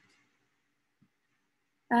Peruvians.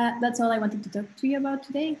 That's all I wanted to talk to you about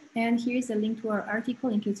today. And here's a link to our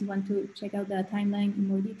article in case you want to check out the timeline in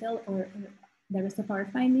more detail or the rest of our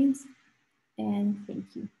findings. And thank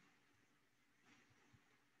you.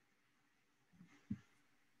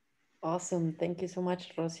 Awesome. Thank you so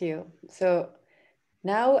much, Rocio. So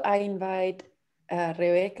now I invite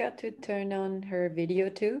Rebecca to turn on her video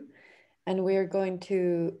too. And we're going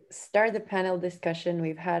to start the panel discussion.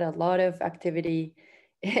 We've had a lot of activity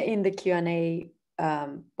in the Q&A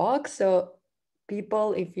box. So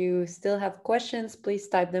people, if you still have questions, please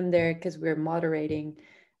type them there because we're moderating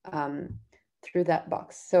through that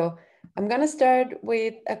box. So I'm going to start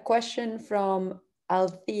with a question from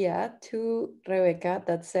Althea to Rebecca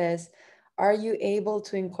that says, are you able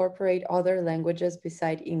to incorporate other languages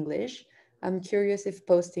beside English? I'm curious if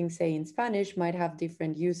posting, say, in Spanish might have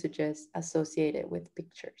different usages associated with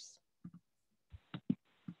pictures.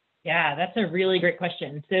 Yeah, that's a really great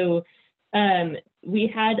question. So we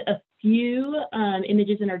had a few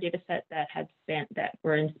images in our data set that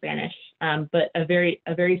were in Spanish, but a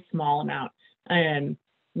very small amount.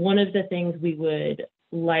 One of the things we would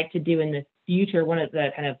like to do in the future, one of the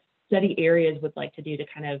kind of study areas would like to do to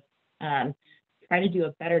kind of try to do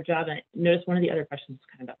a better job. And notice one of the other questions is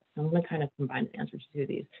kind of, I'm going to kind of combine the answers to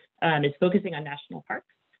these, is focusing on national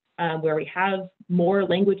parks, where we have more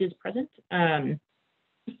languages present.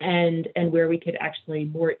 and where we could actually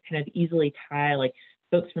more kind of easily tie like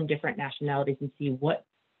folks from different nationalities and see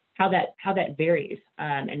how that varies,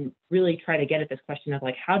 and really try to get at this question of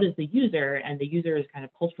like, how does the user and the user's kind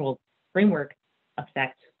of cultural framework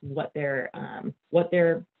affect what they're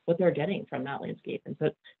getting from that landscape. And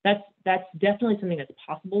so that's definitely something that's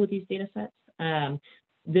possible with these data sets.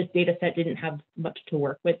 This data set didn't have much to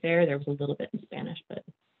work with there. There was a little bit in Spanish, but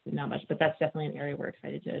not much. But that's definitely an area we're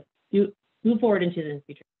excited to move forward into in the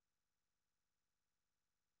future.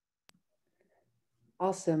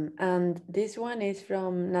 Awesome. And this one is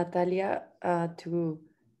from Natalia to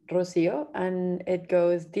Rocio, and it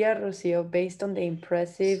goes, Dear Rocio, based on the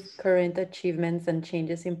impressive current achievements and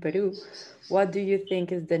changes in Peru, what do you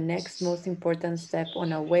think is the next most important step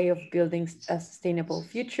on a way of building a sustainable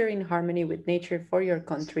future in harmony with nature for your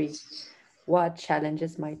country? What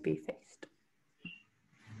challenges might be faced?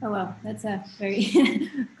 Oh, well, that's a very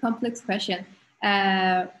complex question.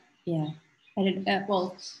 Well,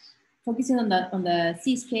 focusing on the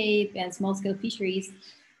seascape and small-scale fisheries,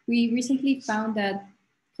 we recently found that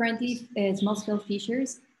currently small-scale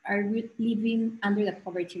fishers are living under the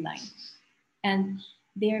poverty line, and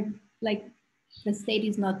they're like, the state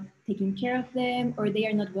is not taking care of them, or they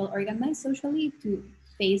are not well organized socially to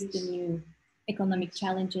face the new economic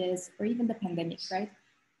challenges or even the pandemic, right?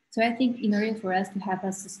 So I think in order for us to have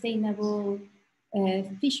a sustainable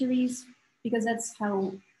fisheries, because that's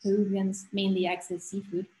how Peruvians mainly access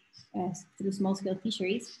seafood through small-scale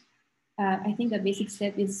fisheries, I think the basic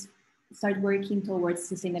step is start working towards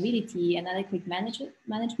sustainability and adequate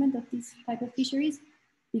management of these type of fisheries,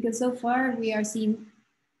 because so far we are seeing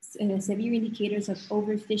severe indicators of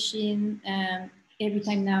overfishing. Every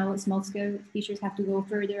time now, small-scale fishers have to go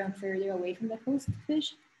further and further away from the coast to fish.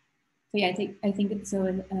 So yeah, I think it's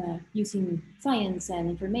so using science and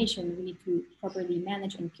information, we need to properly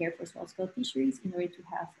manage and care for small-scale fisheries in order to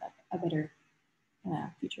have a better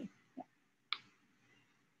future. Yeah.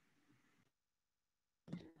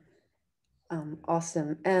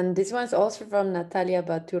 Awesome. And this one's also from Natalia,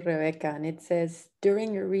 but to Rebecca, and it says,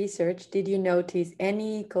 during your research, did you notice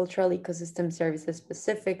any cultural ecosystem services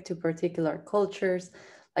specific to particular cultures,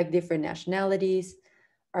 like different nationalities?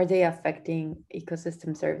 Are they affecting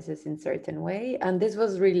ecosystem services in certain way? And this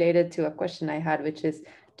was related to a question I had, which is,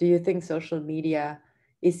 do you think social media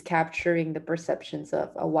is capturing the perceptions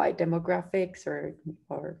of a wide demographics or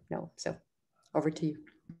no? So over to you.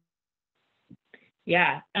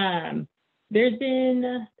 Yeah. There's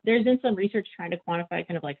been some research trying to quantify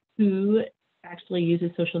kind of like who actually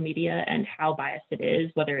uses social media and how biased it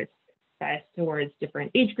is, whether it's biased towards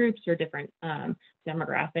different age groups or different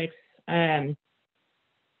demographics.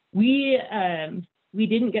 We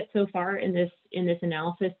didn't get so far in this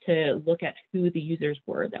analysis to look at who the users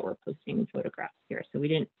were that were posting photographs here. So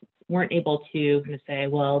we weren't able to kind of say,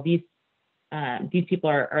 well, these people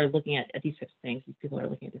are looking at these types of things. These people are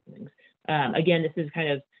looking at different things. Again, this is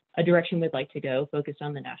kind of a direction we'd like to go, focused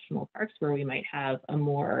on the national parks, where we might have a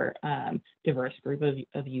more diverse group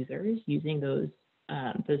of users using those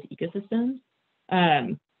ecosystems.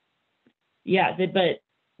 But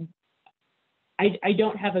I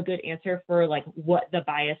don't have a good answer for like what the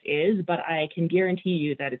bias is, but I can guarantee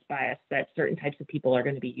you that it's biased, that certain types of people are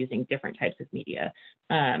going to be using different types of media.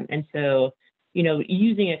 And so,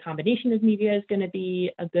 using a combination of media is going to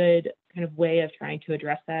be a good kind of way of trying to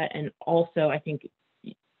address that. And also, I think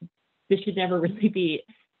this should never really be,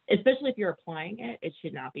 especially if you're applying it, it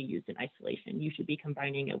should not be used in isolation. You should be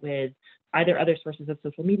combining it with either other sources of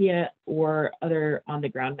social media or other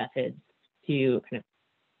on-the-ground methods to kind of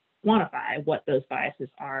quantify what those biases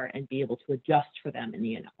are and be able to adjust for them in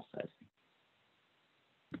the analysis.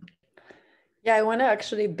 Yeah, I want to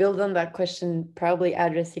actually build on that question, probably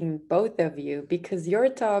addressing both of you, because your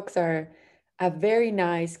talks are a very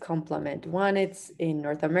nice complement. One is in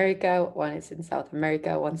North America, one is in South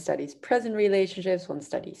America, one studies present relationships, one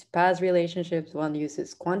studies past relationships, one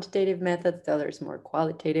uses quantitative methods, the other is more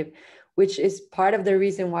qualitative, which is part of the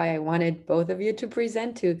reason why I wanted both of you to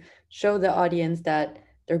present, to show the audience that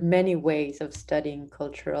there are many ways of studying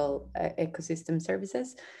cultural ecosystem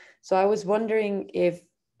services. So I was wondering if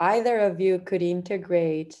either of you could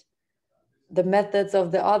integrate the methods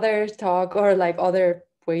of the other talk or like other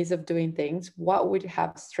ways of doing things, what would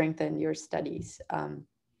have strengthened your studies?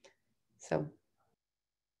 So.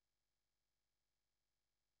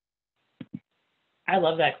 I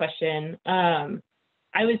love that question.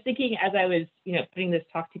 I was thinking as I was, putting this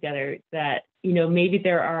talk together that, maybe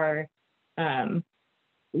there are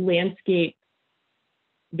landscape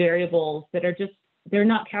variables that are they're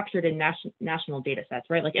not captured in national data sets,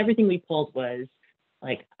 right? Like everything we pulled was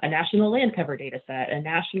like a national land cover data set, a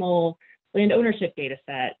national land ownership data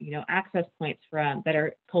set, access points that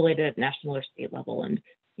are collated at national or state level. And,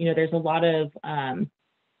 there's a lot of,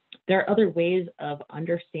 there are other ways of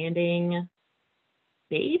understanding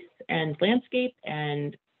space and landscape,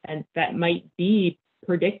 and that might be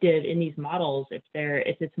predictive in these models if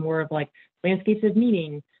it's more of like landscapes of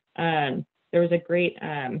meaning. There was a great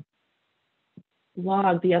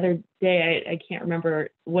blog the other day. I can't remember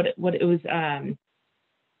what it was.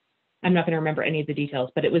 I'm not going to remember any of the details,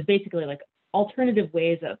 but it was basically like alternative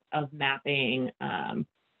ways of mapping,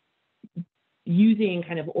 using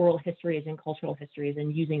kind of oral histories and cultural histories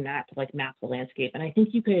and using that to like map the landscape. And I think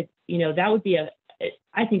you could, that would be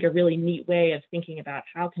I think a really neat way of thinking about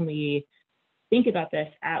how can we think about this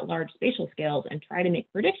at large spatial scales and try to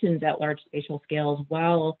make predictions at large spatial scales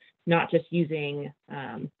while not just using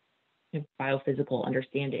biophysical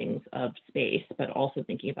understandings of space, but also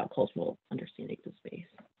thinking about cultural understandings of space.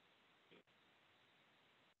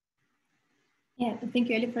 Yeah, thank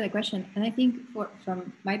you, Ellie, for the question. And I think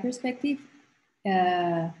from my perspective,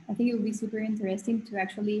 I think it would be super interesting to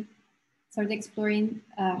actually start exploring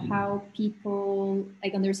how people,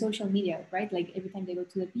 like on their social media, right? Like every time they go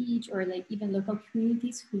to the beach, or like even local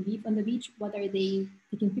communities who live on the beach, what are they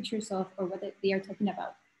taking pictures of, or what they are talking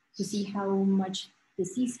about, to see how much the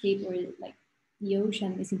seascape or like the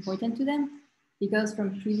ocean is important to them. Because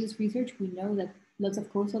from previous research, we know that lots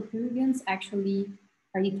of coastal Peruvians actually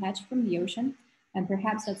are detached from the ocean. And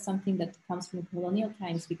perhaps that's something that comes from colonial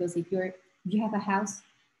times, because if you have a house,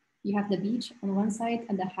 you have the beach on one side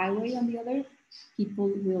and the highway on the other,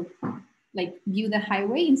 people will like view the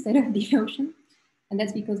highway instead of the ocean. And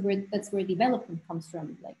that's because that's where development comes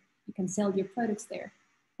from. Like you can sell your products there.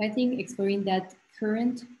 I think exploring that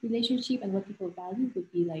current relationship and what people value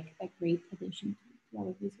would be like a great addition to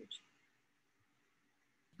our research.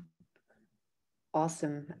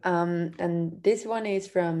 Awesome. And this one is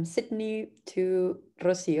from Sydney to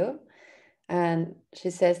Rocio. And she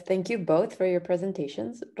says, thank you both for your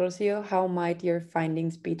presentations. Rocio, how might your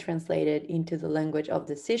findings be translated into the language of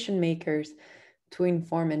decision makers to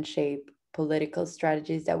inform and shape political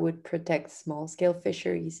strategies that would protect small-scale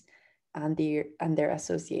fisheries and their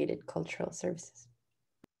associated cultural services?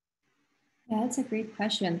 Yeah, that's a great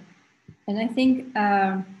question. And I think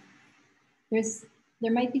there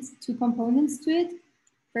might be two components to it.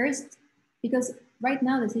 First, because right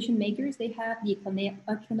now decision makers, they have the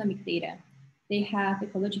economic data, they have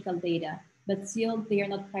ecological data, but still they are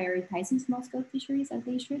not prioritizing small-scale fisheries as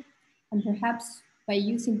they should. And perhaps by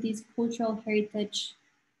using this cultural heritage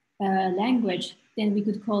language, then we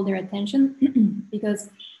could call their attention because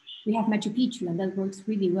we have Machu Picchu and that works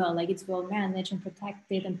really well. Like it's well managed and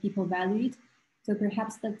protected and people value it. So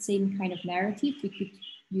perhaps that same kind of narrative we could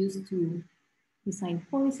use to design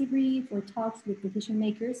policy brief or talks with decision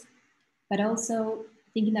makers, but also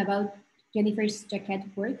thinking about Jennifer's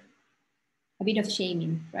Jaquette work, a bit of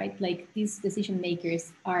shaming, right? Like these decision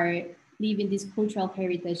makers are leaving this cultural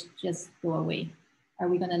heritage just go away. Are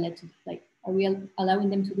we gonna are we allowing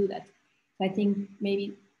them to do that? So I think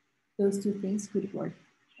maybe those two things could work.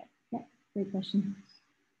 Yeah, great question.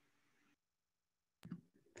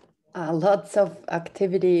 Lots of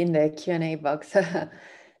activity in the Q&A box.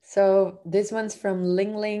 So this one's from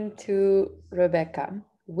Ling Ling to Rebecca.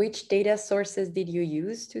 Which data sources did you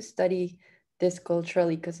use to study this cultural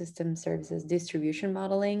ecosystem services distribution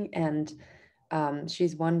modeling? And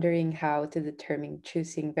she's wondering how to determine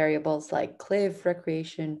choosing variables like cliff,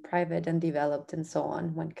 recreation, private and developed, and so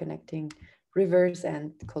on when connecting rivers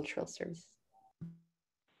and cultural services.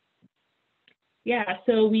 Yeah,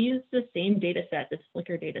 so we used the same data set, this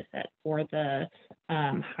Flickr data set for the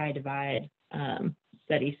high divide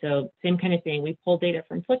study. So same kind of thing. We pulled data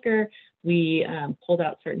from Flickr, we pulled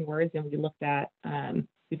out certain words, and we looked at,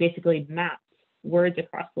 we basically mapped words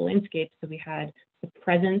across the landscape. So we had the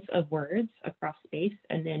presence of words across space.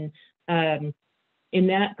 And then in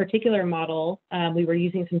that particular model, we were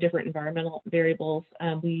using some different environmental variables.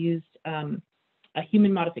 We used a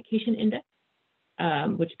human modification index,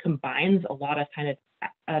 which combines a lot of kind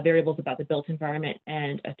of variables about the built environment,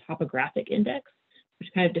 and a topographic index, which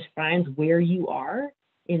kind of defines where you are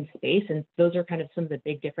in space. And those are kind of some of the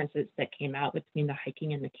big differences that came out between the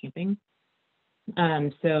hiking and the camping.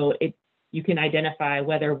 So you can identify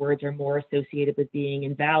whether words are more associated with being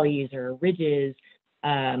in valleys or ridges.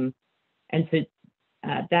 And so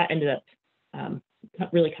that ended up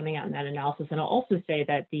really coming out in that analysis. And I'll also say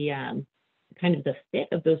that the kind of the fit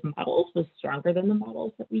of those models was stronger than the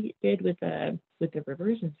models that we did with the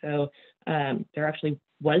rivers. And so there actually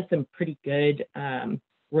was some pretty good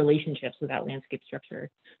relationships with that landscape structure.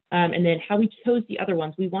 And then how we chose the other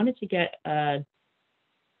ones, we wanted to get a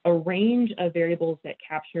range of variables that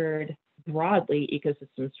captured broadly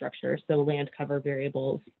ecosystem structure, so land cover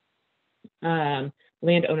variables,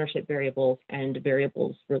 land ownership variables, and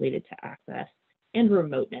variables related to access and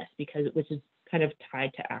remoteness, which is kind of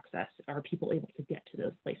tied to access. Are people able to get to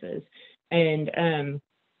those places? And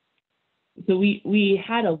so we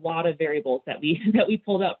had a lot of variables that we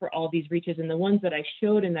pulled out for all these reaches, and the ones that I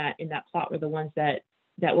showed in that plot were the ones that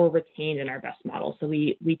were retained in our best model. So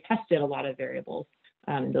we tested a lot of variables,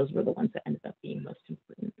 and those were the ones that ended up being most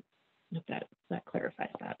important. If that clarifies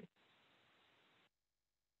that.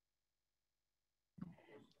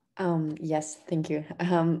 Yes, thank you.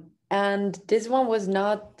 And this one was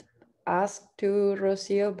not asked to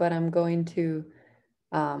Rocio, but I'm going to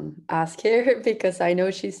ask her because I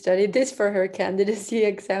know she studied this for her candidacy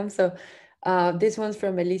exam. So this one's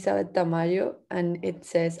from Elizabeth Tamayo, and it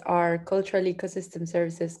says, are cultural ecosystem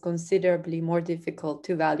services considerably more difficult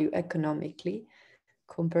to value economically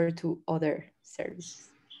compared to other services?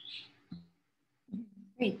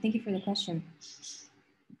 Great, thank you for the question.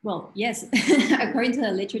 Well, yes, according to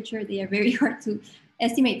the literature, they are very hard to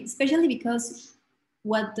estimate, especially because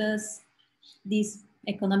what does this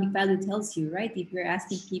economic value tells you, right? If you're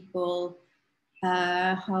asking people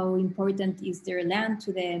how important is their land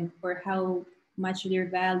to them or how much they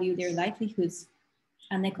value their livelihoods,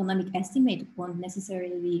 an economic estimate won't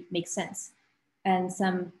necessarily make sense. And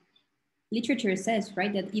some literature says,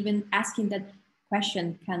 right, that even asking that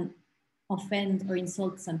question can offend or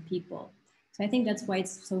insult some people. So I think that's why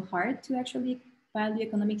it's so hard to actually value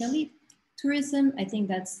economically. Tourism, I think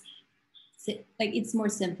that's like, it's more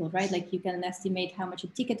simple, right? Like you can estimate how much a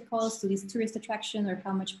ticket costs to this tourist attraction or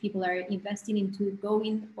how much people are investing into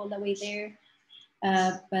going all the way there.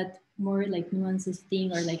 But more like nuances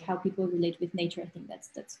thing or like how people relate with nature, I think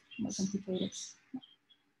that's more complicated.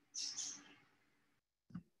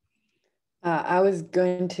 I was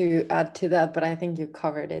going to add to that, but I think you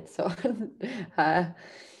covered it. So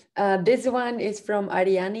this one is from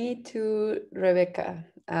Ariane to Rebecca.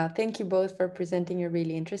 Thank you both for presenting your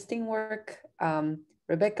really interesting work.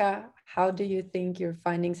 Rebecca, how do you think your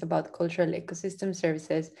findings about cultural ecosystem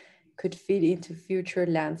services could fit into future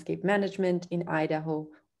landscape management in Idaho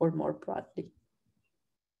or more broadly?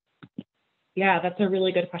 Yeah, that's a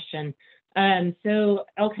really good question. So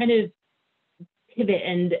I'll kind of pivot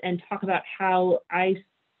and talk about how I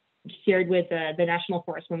shared with the National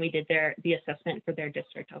Forest when we did the assessment for their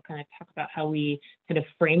district. I'll kind of talk about how we kind of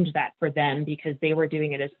framed that for them because they were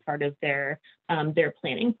doing it as part of their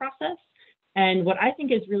planning process. And what I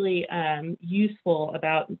think is really useful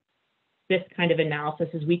about this kind of analysis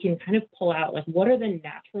is we can kind of pull out like what are the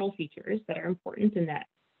natural features that are important and that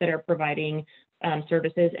are providing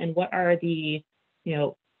services, and what are the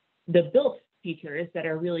built features that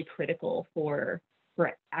are really critical for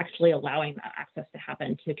actually allowing that access to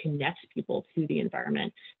happen, to connect people to the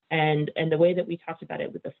environment. And the way that we talked about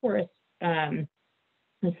it with the forest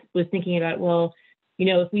was thinking about, well,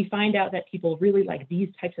 if we find out that people really like these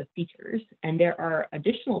types of features, and there are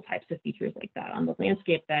additional types of features like that on the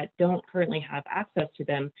landscape that don't currently have access to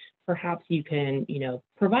them, perhaps you can,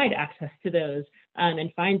 provide access to those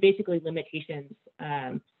and find basically limitations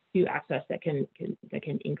to access that can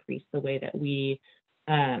increase the way that we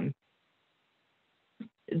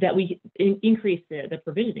increase the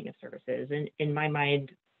provisioning of services. And in my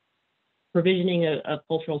mind, provisioning of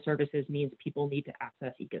cultural services means people need to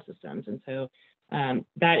access ecosystems. And so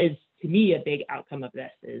that is, to me, a big outcome of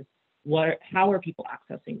this is how are people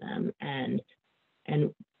accessing them, and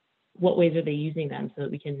what ways are they using them, so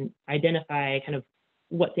that we can identify kind of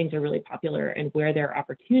what things are really popular and where there are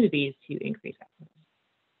opportunities to increase access.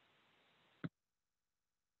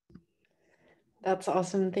 That's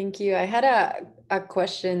awesome. Thank you. I had a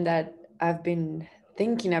question that I've been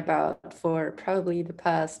thinking about for probably the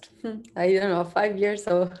past, I don't know, 5 years.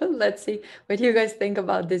 So let's see what you guys think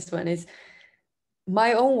about this one. Is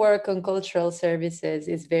my own work on cultural services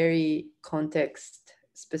is very context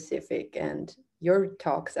specific, and your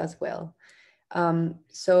talks as well.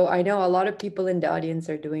 So I know a lot of people in the audience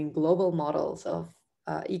are doing global models of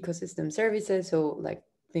ecosystem services. So like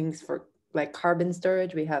things for like carbon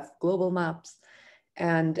storage, we have global maps.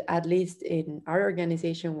 And at least in our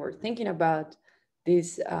organization, we're thinking about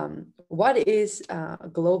this, what is a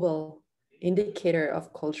global indicator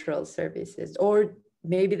of cultural services? Or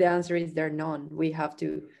maybe the answer is they're none. We have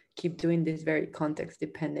to keep doing this very context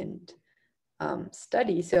dependent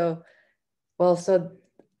study. So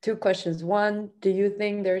two questions. One, do you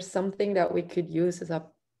think there's something that we could use as a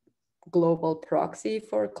global proxy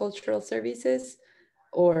for cultural services?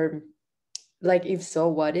 Or like, if so,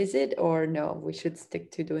 what is it? Or no, we should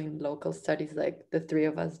stick to doing local studies like the three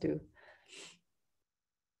of us do?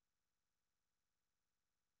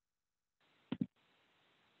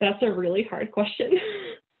 That's a really hard question.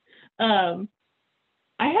 I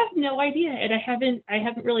have no idea, and I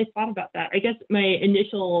haven't really thought about that. I guess my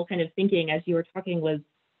initial kind of thinking as you were talking was,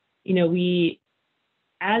 you know,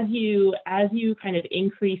 as you kind of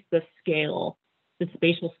increase the scale, the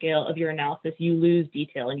spatial scale of your analysis, you lose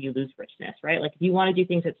detail and you lose richness, right? Like if you want to do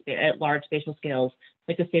things at large spatial scales,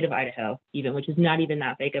 like the state of Idaho, even, which is not even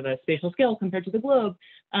that big of a spatial scale compared to the globe,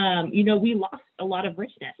 you know, we lost a lot of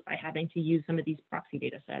richness by having to use some of these proxy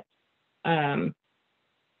data sets.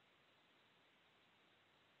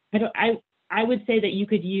 I would say that you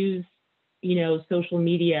could use, you know, social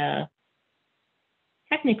media.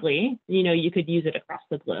 Technically, you know, you could use it across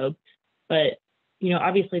the globe, but, you know,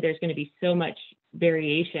 obviously there's going to be so much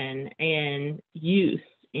variation and use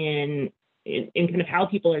in kind of how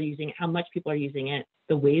people are using it, how much people are using it,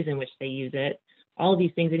 the ways in which they use it, all of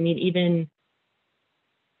these things. I mean, even,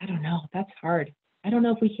 I don't know, that's hard. I don't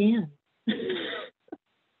know if we can.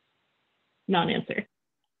 Non-answer.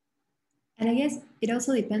 And I guess it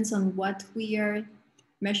also depends on what we are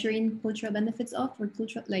measuring cultural benefits of, or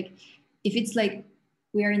cultural, like if it's like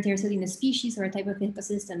we are interested in a species or a type of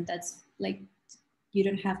ecosystem that's like, you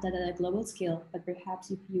don't have that at a global scale, but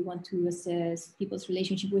perhaps if you want to assess people's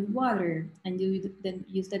relationship with water and you then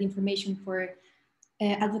use that information for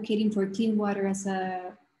advocating for clean water as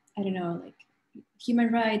a, I don't know, like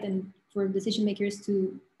human right, and for decision makers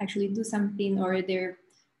to actually do something, or their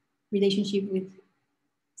relationship with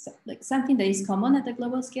like something that is common at the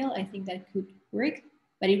global scale, I think that could work,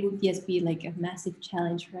 but it would just be like a massive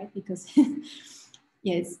challenge, right? Because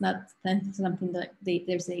yeah, it's not something that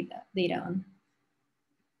there's data on.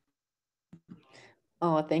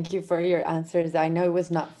 Oh, thank you for your answers. I know it was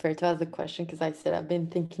not fair to ask the question because I said I've been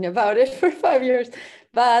thinking about it for 5 years,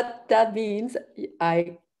 but that means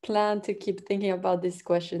I plan to keep thinking about these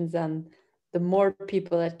questions, and the more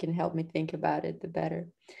people that can help me think about it, the better.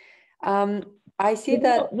 I see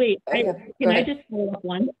that. Wait, can I ahead. just follow up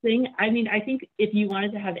one thing? I mean, I think if you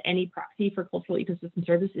wanted to have any proxy for cultural ecosystem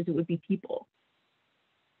services, it would be people.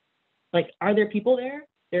 Like, are there people there?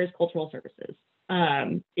 There's cultural services.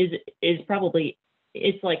 Is probably,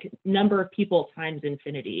 it's like number of people times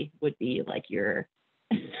infinity would be like your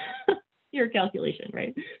your calculation,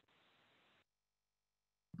 right?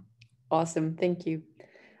 Awesome, thank you.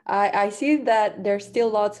 I see that there's still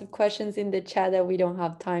lots of questions in the chat that we don't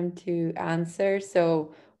have time to answer,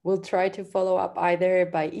 so we'll try to follow up either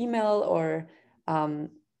by email or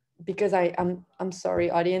because I'm sorry,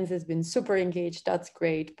 audience has been super engaged. That's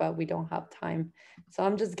great, but we don't have time. So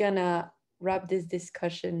I'm just gonna wrap this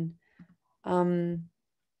discussion.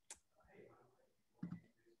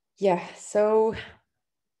 Yeah, so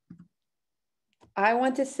I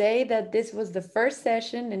want to say that this was the first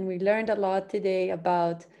session and we learned a lot today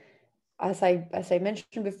about, as I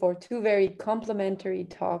mentioned before, 2 very complementary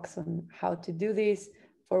talks on how to do this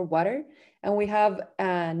for water. And we have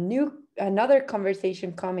another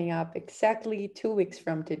conversation coming up exactly 2 weeks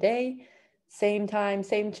from today, same time,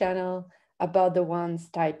 same channel, about the ones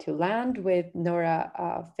tied to land with Nora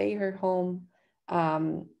Fagerholm,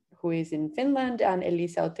 who is in Finland, and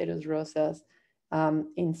Elisa Oteros Rosas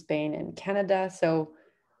in Spain and Canada. So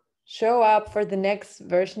show up for the next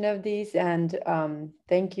version of these, and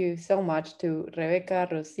thank you so much to Rebecca,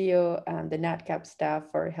 Rocio, and the NatCap staff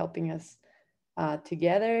for helping us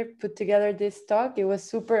put together this talk. It was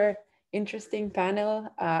super interesting panel.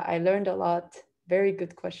 I learned a lot, very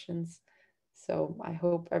good questions. So I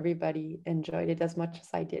hope everybody enjoyed it as much as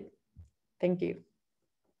I did. Thank you.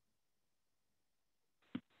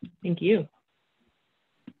 Thank you.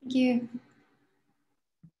 Thank you.